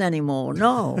billions anymore,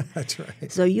 no. That's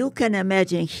right. So you can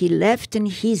imagine he left in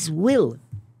his will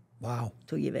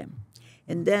to give him.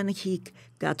 And then he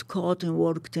got caught and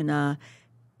worked in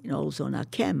also in a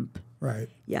camp. Right.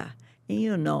 Yeah. And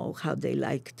you know how they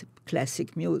liked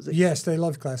classic music. Yes, they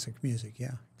love classic music,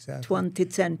 yeah, exactly.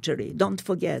 20th century, don't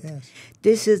forget. Yes.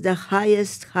 This is the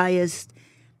highest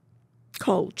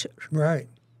culture. Right,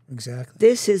 exactly.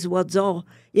 This is what's all.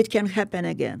 It can happen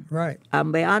again. Right.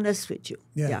 I'll be honest with you.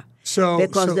 Yeah.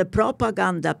 Because the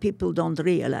propaganda people don't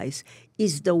realize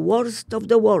is the worst of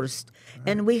the worst. Right.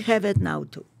 And we have it now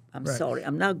too. I'm sorry.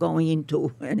 I'm not going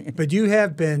into anything. But you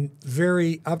have been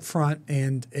very upfront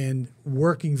and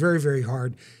working very, very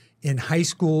hard in high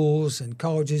schools and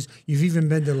colleges. You've even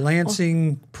been to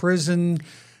Lansing prison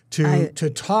to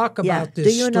talk about this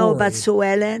story. Do you know about Sue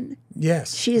Ellen?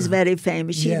 Yes. She's very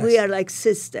famous. We are like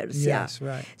sisters. Yes,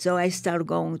 right. So I start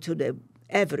going to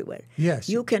everywhere. Yes.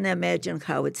 You can imagine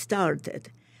how it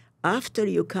started. After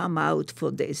you come out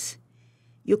for this,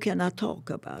 you cannot talk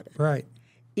about it. Right.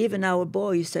 Even our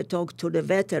boys, I talked to the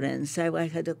veterans, I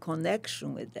had a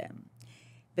connection with them.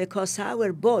 Because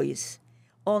our boys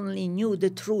only knew the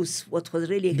truth, what was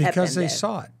really happening Because they there.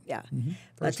 saw it. Yeah. Mm-hmm.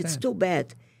 But it's too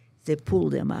bad. They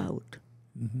pulled them out.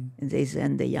 Mm-hmm. And they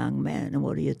send the young man, and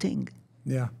what do you think?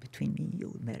 Yeah. Between me and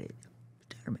you, married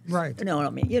Germans. Right. You know what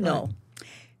I mean? You know.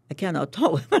 I cannot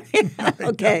talk.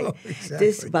 Okay. know,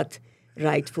 exactly. But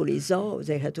rightfully so,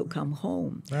 they had to come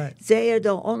home. Right. They are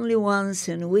the only ones,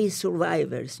 and we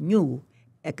survivors knew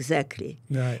exactly.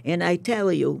 Right. And I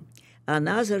tell you,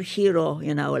 another hero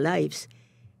in our lives,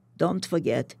 don't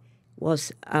forget,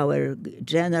 was our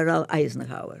General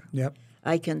Eisenhower. Yep.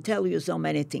 I can tell you so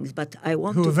many things, but I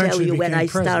want Who to tell eventually you when I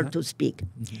became start president. to speak.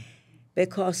 Mm-hmm.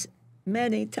 Because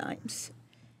many times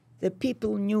the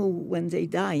people knew when they're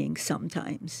dying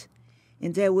sometimes,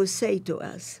 and they will say to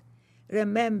us,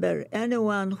 remember,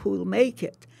 anyone who will make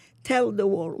it, tell the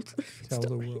world. Tell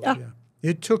the world, yeah.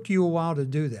 It took you a while to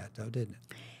do that, though, didn't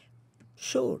it?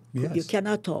 Sure. Yes. You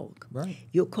cannot talk. Right.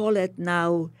 You call it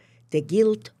now the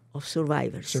guilt of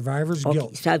survivors. Survivor's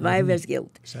guilt. Survivor's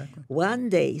guilt. Exactly. One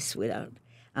day, sweetheart,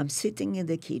 I'm sitting in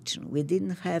the kitchen. We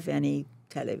didn't have any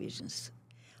televisions,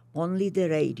 only the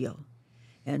radio.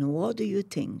 And what do you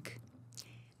think?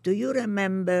 Do you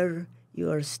remember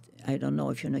I don't know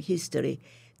if you know history,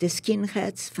 the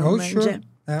skinheads from sure.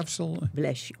 Absolutely.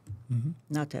 Bless you.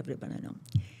 Not everybody knows.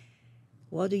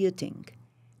 What do you think?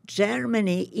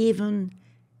 Germany even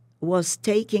was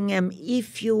taking them,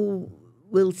 if you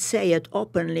will say it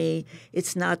openly,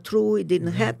 it's not true, it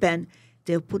didn't happen,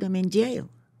 they'll put them in jail.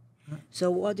 So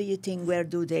what do you think, where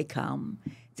do they come?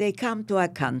 They come to our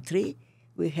country,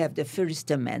 we have the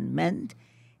First Amendment,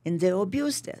 and they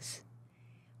abused us.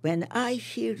 When I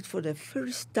heard for the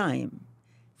first time,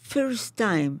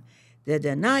 the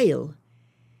denial,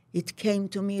 it came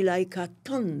to me like a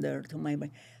thunder to my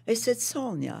brain. I said,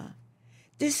 Sonia,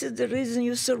 this is the reason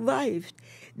you survived.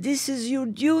 This is your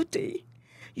duty.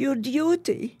 Your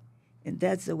duty. And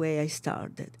that's the way I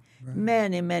started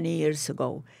many, many years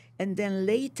ago. And then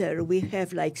later we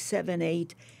have like 7,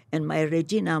 8, and my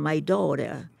Regina, my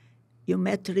daughter. You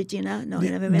met Regina? No, you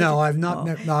never met her? No, I've not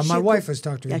met. No, my wife has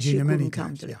talked to Regina many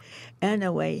times. Yeah.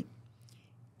 Anyway,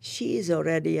 she is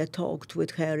already, I talked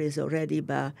with her, is already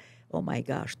by, oh my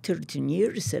gosh, 13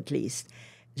 years at least.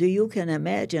 So you can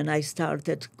imagine I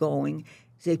started going,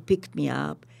 they picked me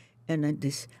up, and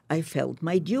I felt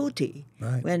my duty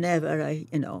whenever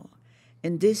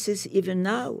and this is even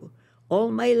now,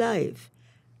 all my life.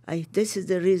 This is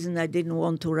the reason I didn't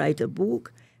want to write a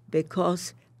book,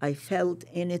 because I felt,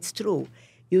 and it's true,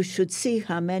 you should see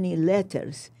how many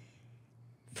letters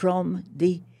from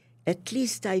at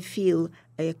least I feel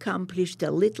I accomplished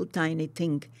a little tiny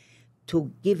thing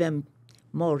to give them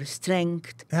more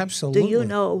strength. Absolutely. Do you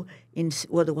know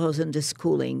what was in the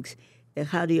schoolings?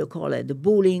 How do you call it? The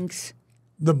bullings?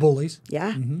 The bullies.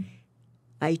 Yeah.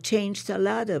 I changed a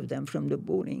lot of them from the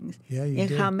bullings. Yeah, you and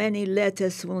did. How many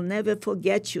letters will never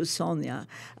forget you, Sonia,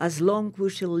 as long we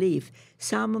shall live.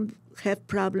 Some have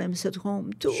problems at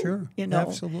home too. Sure,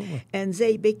 absolutely. And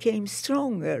they became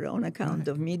stronger on account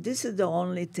of me. This is the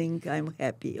only thing I'm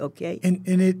happy, okay? And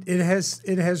it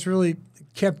has really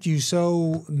kept you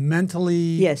so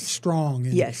mentally strong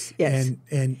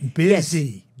and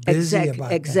busy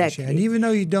about exactly. that. And even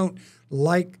though you don't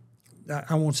like,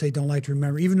 I won't say don't like to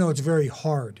remember, even though it's very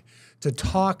hard to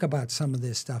talk about some of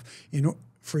this stuff,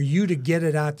 for you to get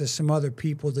it out to some other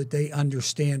people that they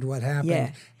understand what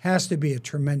happened has to be a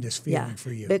tremendous feeling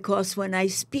for you. Because when I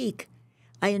speak,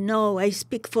 I know I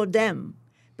speak for them,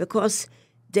 because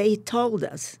they told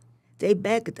us, they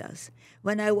begged us.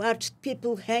 When I watched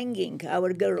people hanging,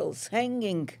 our girls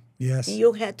hanging, and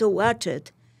you had to watch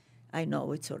it, I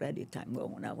know it's already time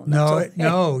going. I will not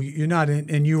no, you're not.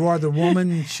 And you are the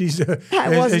woman. She's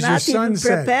I was as not your son even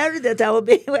prepared said, that I would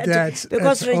be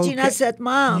because Regina said,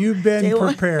 "Mom, you've been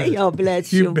prepared." Oh,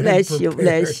 bless you, bless you,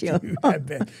 bless you.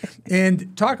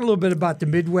 And talk a little bit about the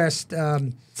Midwest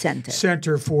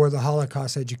Center for the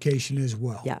Holocaust Education as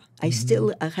well. Yeah, I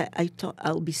still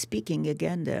I'll be speaking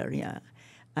again there. Yeah,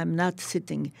 I'm not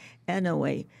sitting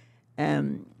anyway.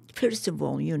 First of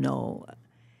all,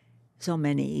 so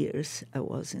many years I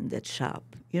was in that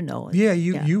shop, Yeah,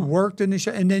 you worked in the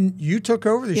shop, and then you took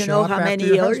over the shop know how after many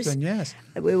your years? husband. Yes,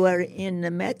 we were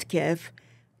in Metcalf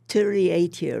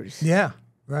 38 years. Yeah,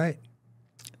 right.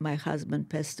 My husband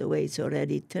passed away. It's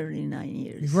already 39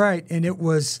 years. Right, and it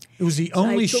was the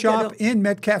only shop in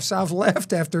Metcalf South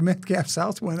left after Metcalf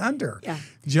South went under. Yeah.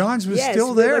 Johns was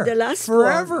still there. We were the last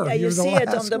forever. One. Yeah, you see it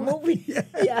on the movie.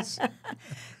 Yes. Yeah.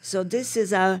 So this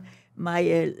is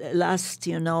my last,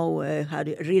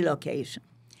 relocation,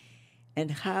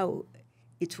 and how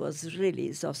it was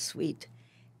really so sweet.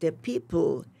 The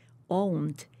people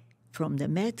owned from the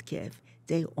Metcalf,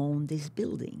 they owned this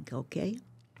building, okay?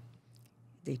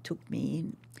 They took me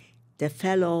in. The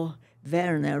fellow,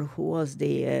 Werner, who was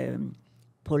the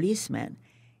policeman,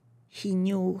 he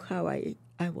knew how I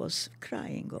was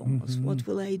crying almost. Mm-hmm. What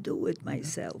will I do with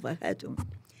myself? I had to.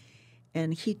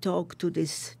 And he talked to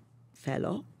this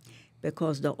fellow,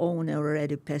 because the owner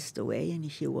already passed away and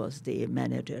he was the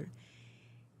manager.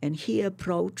 And he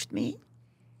approached me,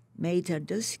 made her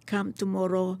just come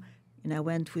tomorrow. And I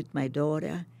went with my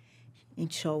daughter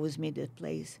and shows me the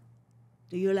place.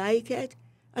 Do you like it?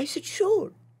 I said,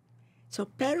 sure. It's a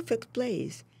perfect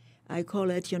place. I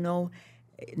call it,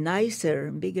 nicer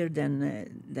and bigger than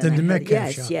the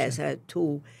Metcalf shop. Yes, I had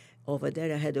two. Over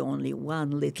there, I had only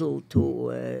one little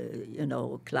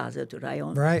closet to lie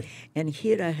on. Right. And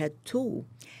here I had two.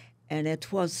 And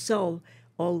it was so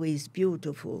always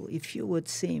beautiful. If you would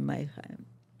see my home,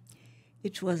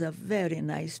 It was a very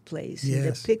nice place.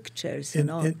 Yes. The pictures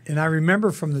and all. And I remember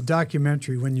from the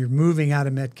documentary when you're moving out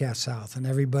of Metcalf South and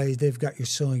they've got your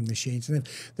sewing machines and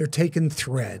they're taking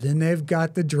thread and they've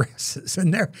got the dresses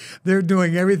and they're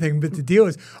doing everything. But the deal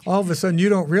is all of a sudden you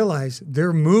don't realize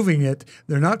they're moving it.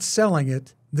 They're not selling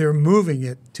it. They're moving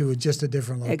it to just a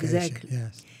different location. Exactly.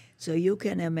 Yes. So you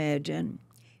can imagine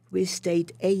we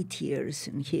stayed 8 years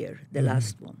in here, the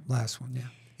last one. Last one, yeah.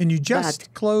 And you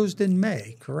just closed in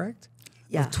May, correct?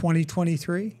 Yeah. Of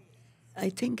 2023? I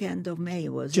think end of May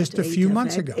was just it? a few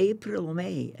months ago. April or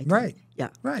May. I think. Right. Yeah.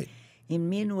 Right. And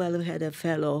meanwhile, we had a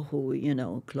fellow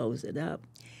who, closed it up.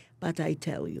 But I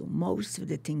tell you, most of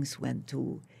the things went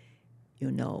to,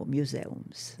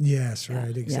 museums. Yes,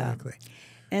 right, exactly. Yeah.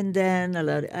 And then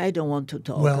I don't want to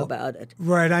talk about it.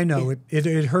 Right, I know.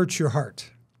 It hurts your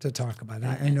heart to talk about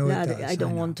it. I know it does. I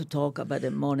don't want to talk about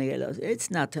the money.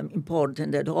 It's not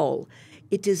important at all.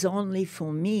 It is only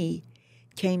for me,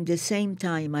 came the same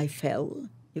time I fell.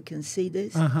 You can see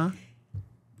this? Uh-huh.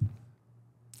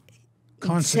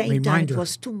 Constant same time, reminder. it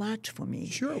was too much for me.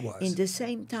 Sure it was. In the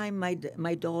same time,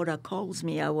 my daughter calls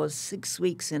me. I was 6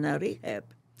 weeks in a rehab.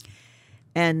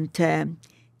 And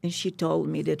she told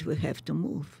me that we have to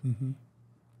move. Mm-hmm.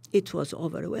 It was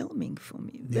overwhelming for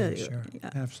me. Very, sure. yeah.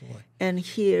 Absolutely. And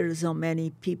here so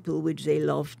many people which they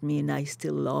loved me and I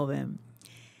still love them.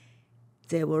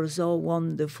 They were so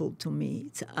wonderful to me.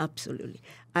 It's absolutely.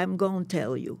 I'm going to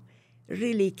tell you,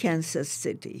 really Kansas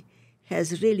City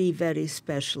has really very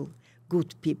special,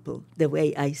 good people, the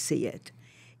way I see it.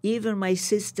 Even my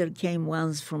sister came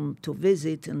once to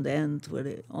visit, and then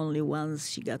only once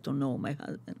she got to know my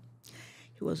husband.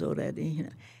 He was already,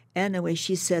 Anyway,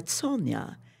 she said,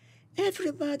 Sonia,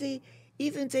 everybody,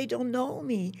 even they don't know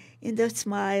me, in the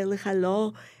smile,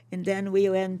 hello. And then we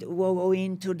go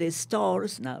into the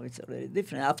stores. Now it's already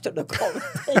different after the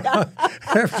COVID.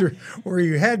 After where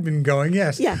you had been going,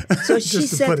 yes. Yeah. So she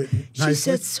said,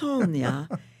 nicely. Sonia,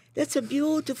 that's a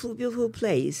beautiful, beautiful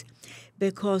place,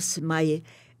 because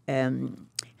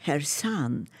her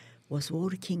son was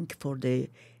working for the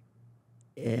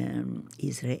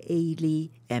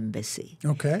Israeli embassy.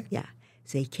 Okay. Yeah.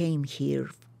 They came here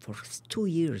for 2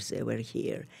 years. They were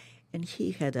here. And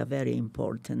he had a very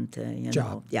important,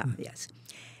 job. Yeah, yes.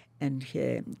 And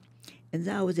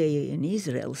now they in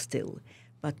Israel still.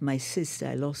 But I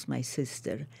lost my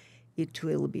sister. It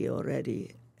will be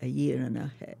already a year and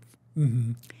a half.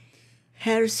 Mm-hmm.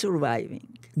 Her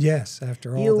surviving. Yes,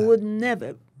 after all you that. would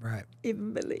never right.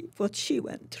 even believe what she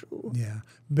went through. Yeah.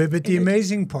 But the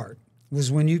amazing part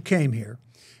was when you came here,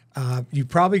 you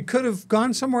probably could have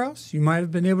gone somewhere else. You might have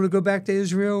been able to go back to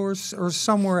Israel or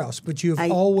somewhere else, but you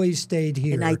have always stayed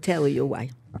here. And I tell you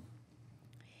why.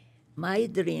 My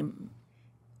dream,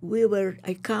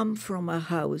 I come from a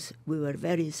house, we were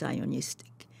very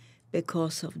Zionistic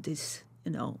because of this,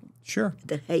 Sure.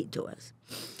 the hate to us.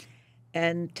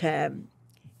 And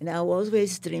I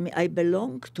always dreaming, I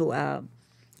belong to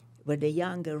were the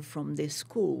younger from the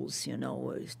schools,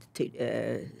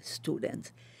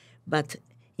 students. But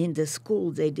in the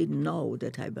school, they didn't know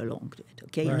that I belonged to it.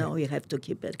 Okay, right. You have to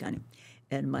keep that kind of.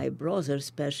 And my brother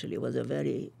especially was a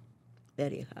very,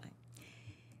 very high.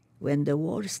 When the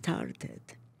war started,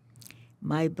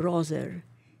 my brother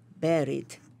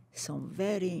buried some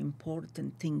very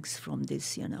important things from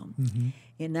this, Mm-hmm.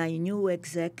 And I knew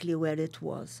exactly where it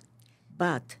was.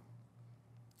 But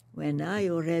when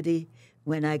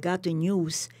I got the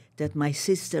news that my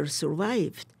sister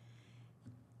survived,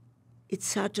 it's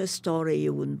such a story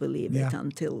you wouldn't believe it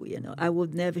until,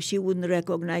 she wouldn't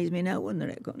recognize me and I wouldn't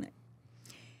recognize.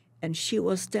 And she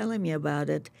was telling me about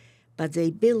it, but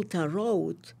they built a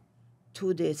road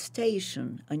to the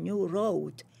station, a new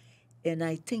road, and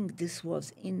I think this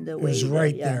was in the way. It was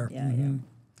right there. Yeah, mm-hmm.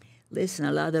 Listen,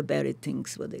 a lot of buried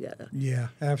things were together. Yeah,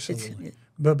 absolutely.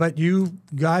 But you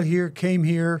got here, came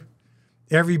here,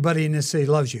 everybody in this city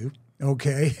loves you.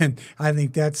 Okay, and I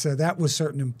think that was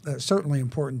certainly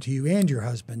important to you and your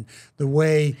husband, the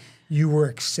way you were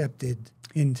accepted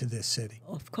into this city.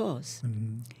 Of course.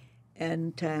 Mm-hmm.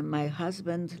 And my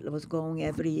husband was going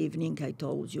every evening, I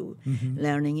told you, mm-hmm.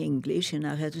 learning English, and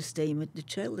I had to stay with the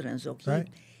children. So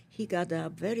he got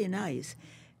up very nice.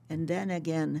 And then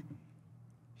again,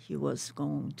 he was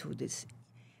going to this.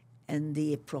 And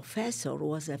the professor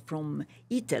was from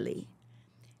Italy.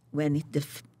 When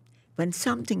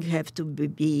something have to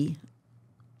be,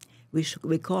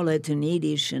 we call it in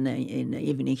Yiddish and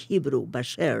even in Hebrew,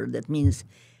 basher, that means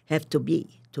have to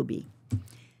be.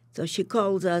 So she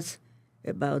calls us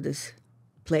about this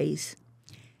place,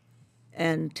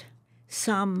 and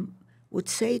some would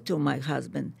say to my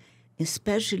husband,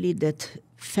 especially that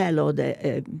fellow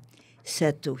that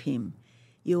said to him,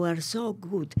 You are so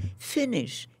good.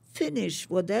 Finish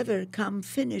whatever come,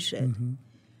 finish it.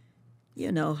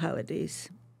 You know how it is.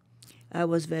 I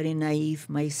was very naive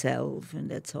myself, and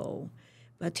that's all.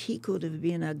 But he could have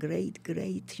been a great,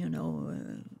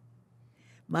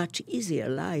 much easier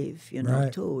life,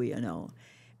 Right. too,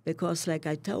 because like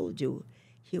I told you,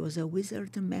 he was a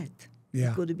wizard math. Yeah.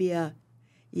 He could be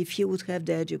if he would have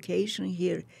the education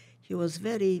here, he was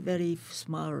very, very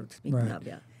smart. Right.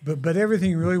 But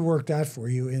everything really worked out for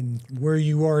you, and where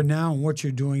you are now and what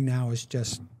you're doing now is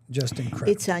just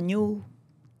incredible. It's a new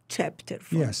chapter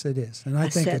for me. Yes, it is, and I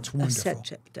think it's wonderful. A sad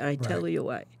chapter. I tell you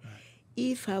why. Right.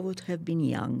 If I would have been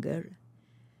younger,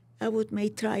 I may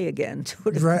try again.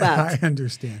 Right, I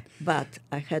understand. But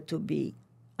I had to be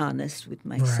honest with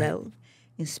myself,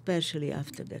 especially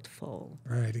after that fall.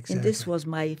 Right, exactly. And this was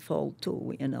my fault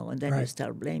too, and then you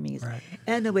start blaming it. Right.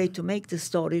 Anyway, to make the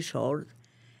story short,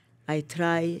 I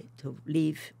try to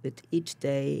live with each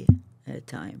day at a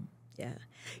time. Yeah.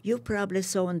 You probably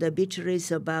saw in the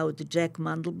obituaries about Jack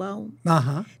Mandelbaum.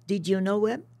 Uh-huh. Did you know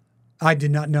him? I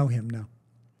did not know him, no.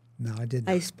 No, I didn't.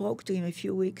 I spoke to him a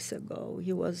few weeks ago.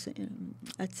 He was a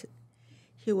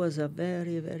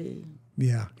very, very...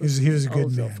 Yeah, he was a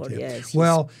good man. Yes,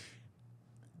 well,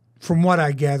 from what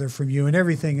I gather from you and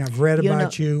everything I've read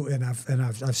about you, and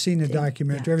I've seen the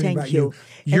documentary, everything about you,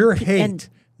 your hate,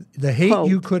 the hate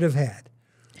you could have had,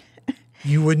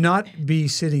 you would not be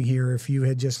sitting here if you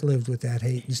had just lived with that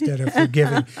hate instead of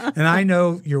forgiving. And I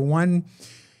know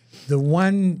the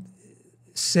one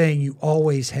saying you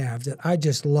always have that I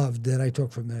just loved that I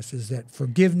took from this is that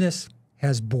forgiveness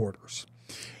has borders.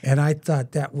 And I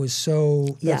thought that was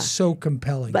that's so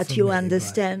compelling. But you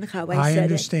understand how I said it? I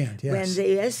understand, yes. When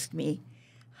they asked me,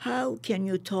 how can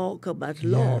you talk about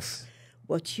love,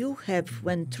 what you have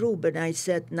went through, but I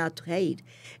said not hate.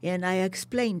 And I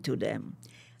explained to them,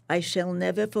 I shall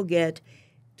never forget,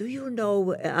 do you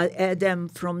know Adam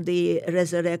from the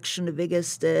Resurrection, the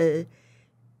biggest the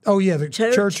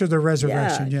Church of the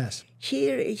Resurrection, yes.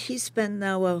 Here, he spent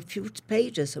now a few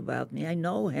pages about me. I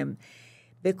know him.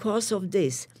 Because of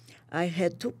this, I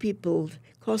had two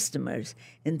customers,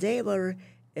 and they were,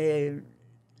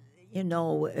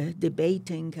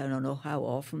 debating, I don't know how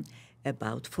often,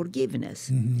 about forgiveness.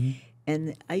 Mm-hmm.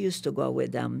 And I used to go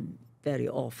with them very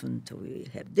often to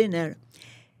have dinner.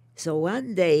 So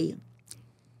one day,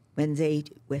 when they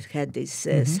had this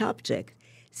subject,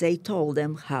 they told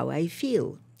them how I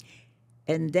feel.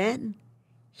 And then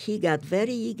he got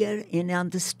very eager and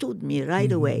understood me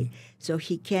right away. So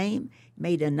he came,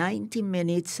 made a 90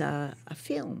 minutes a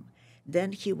film.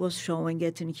 Then he was showing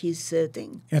it in his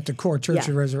thing. At the core Church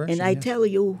of Resurrection. And I tell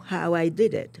you how I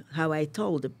did it, how I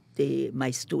told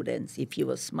my students, if he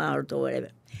was smart or whatever.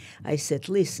 I said,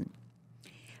 listen,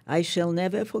 I shall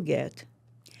never forget,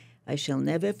 I shall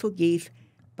never forgive,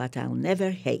 but I'll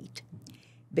never hate.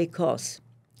 Because,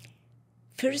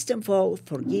 first of all,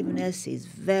 forgiveness is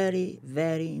very,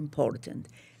 very important.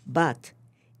 But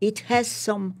it has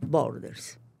some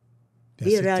borders.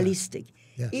 Be realistic.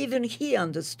 Yes. Even he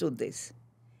understood this.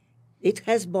 It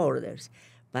has borders.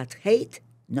 But hate,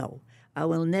 no. I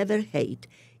will never hate.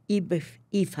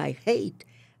 If I hate,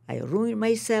 I ruin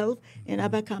myself and I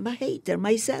become a hater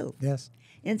myself. Yes.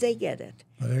 And they get it.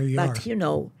 Well, there you are. But,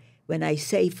 when I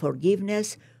say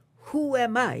forgiveness, who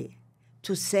am I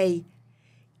to say,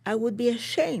 I would be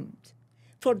ashamed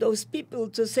for those people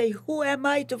to say, who am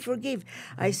I to forgive?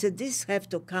 I said, this have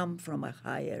to come from a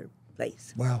higher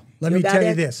place. Wow. Let me tell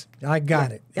you this. I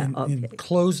got it. Yeah, in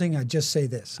closing, I just say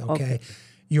this, okay?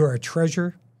 You are a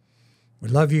treasure. We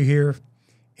love you here.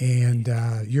 And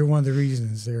you're one of the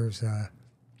reasons there's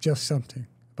just something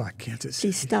about Kansas City.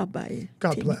 Please stop by.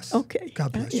 God bless. Okay.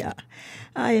 God bless you. Yeah.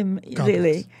 I am God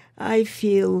really, bless. I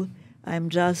feel I'm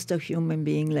just a human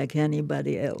being like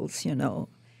anybody else,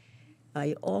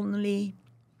 I only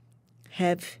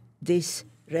have this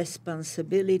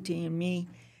responsibility in me,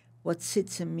 what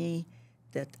sits in me,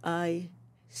 that I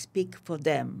speak for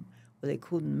them, but they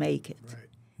couldn't make it. Right.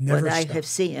 Never what stop. I have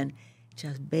seen,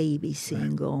 just baby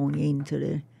seeing going into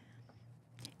the...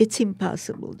 It's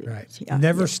impossible. Right. Yeah,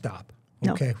 Never stop.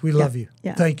 Okay. No. We love you.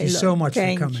 Yeah. Thank you so much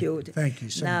Thank for coming. You. Thank you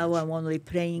so much. Now I'm only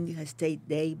praying. I stay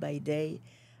day by day.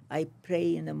 I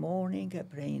pray in the morning. I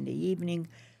pray in the evening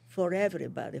for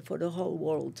everybody, for the whole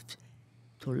world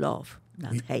to love,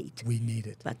 not hate. We need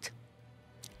it. But,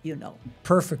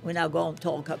 Perfect. we're not going to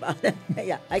talk about it.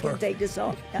 Yeah, I can take this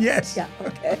off. Yeah. Yes. Yeah,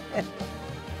 okay.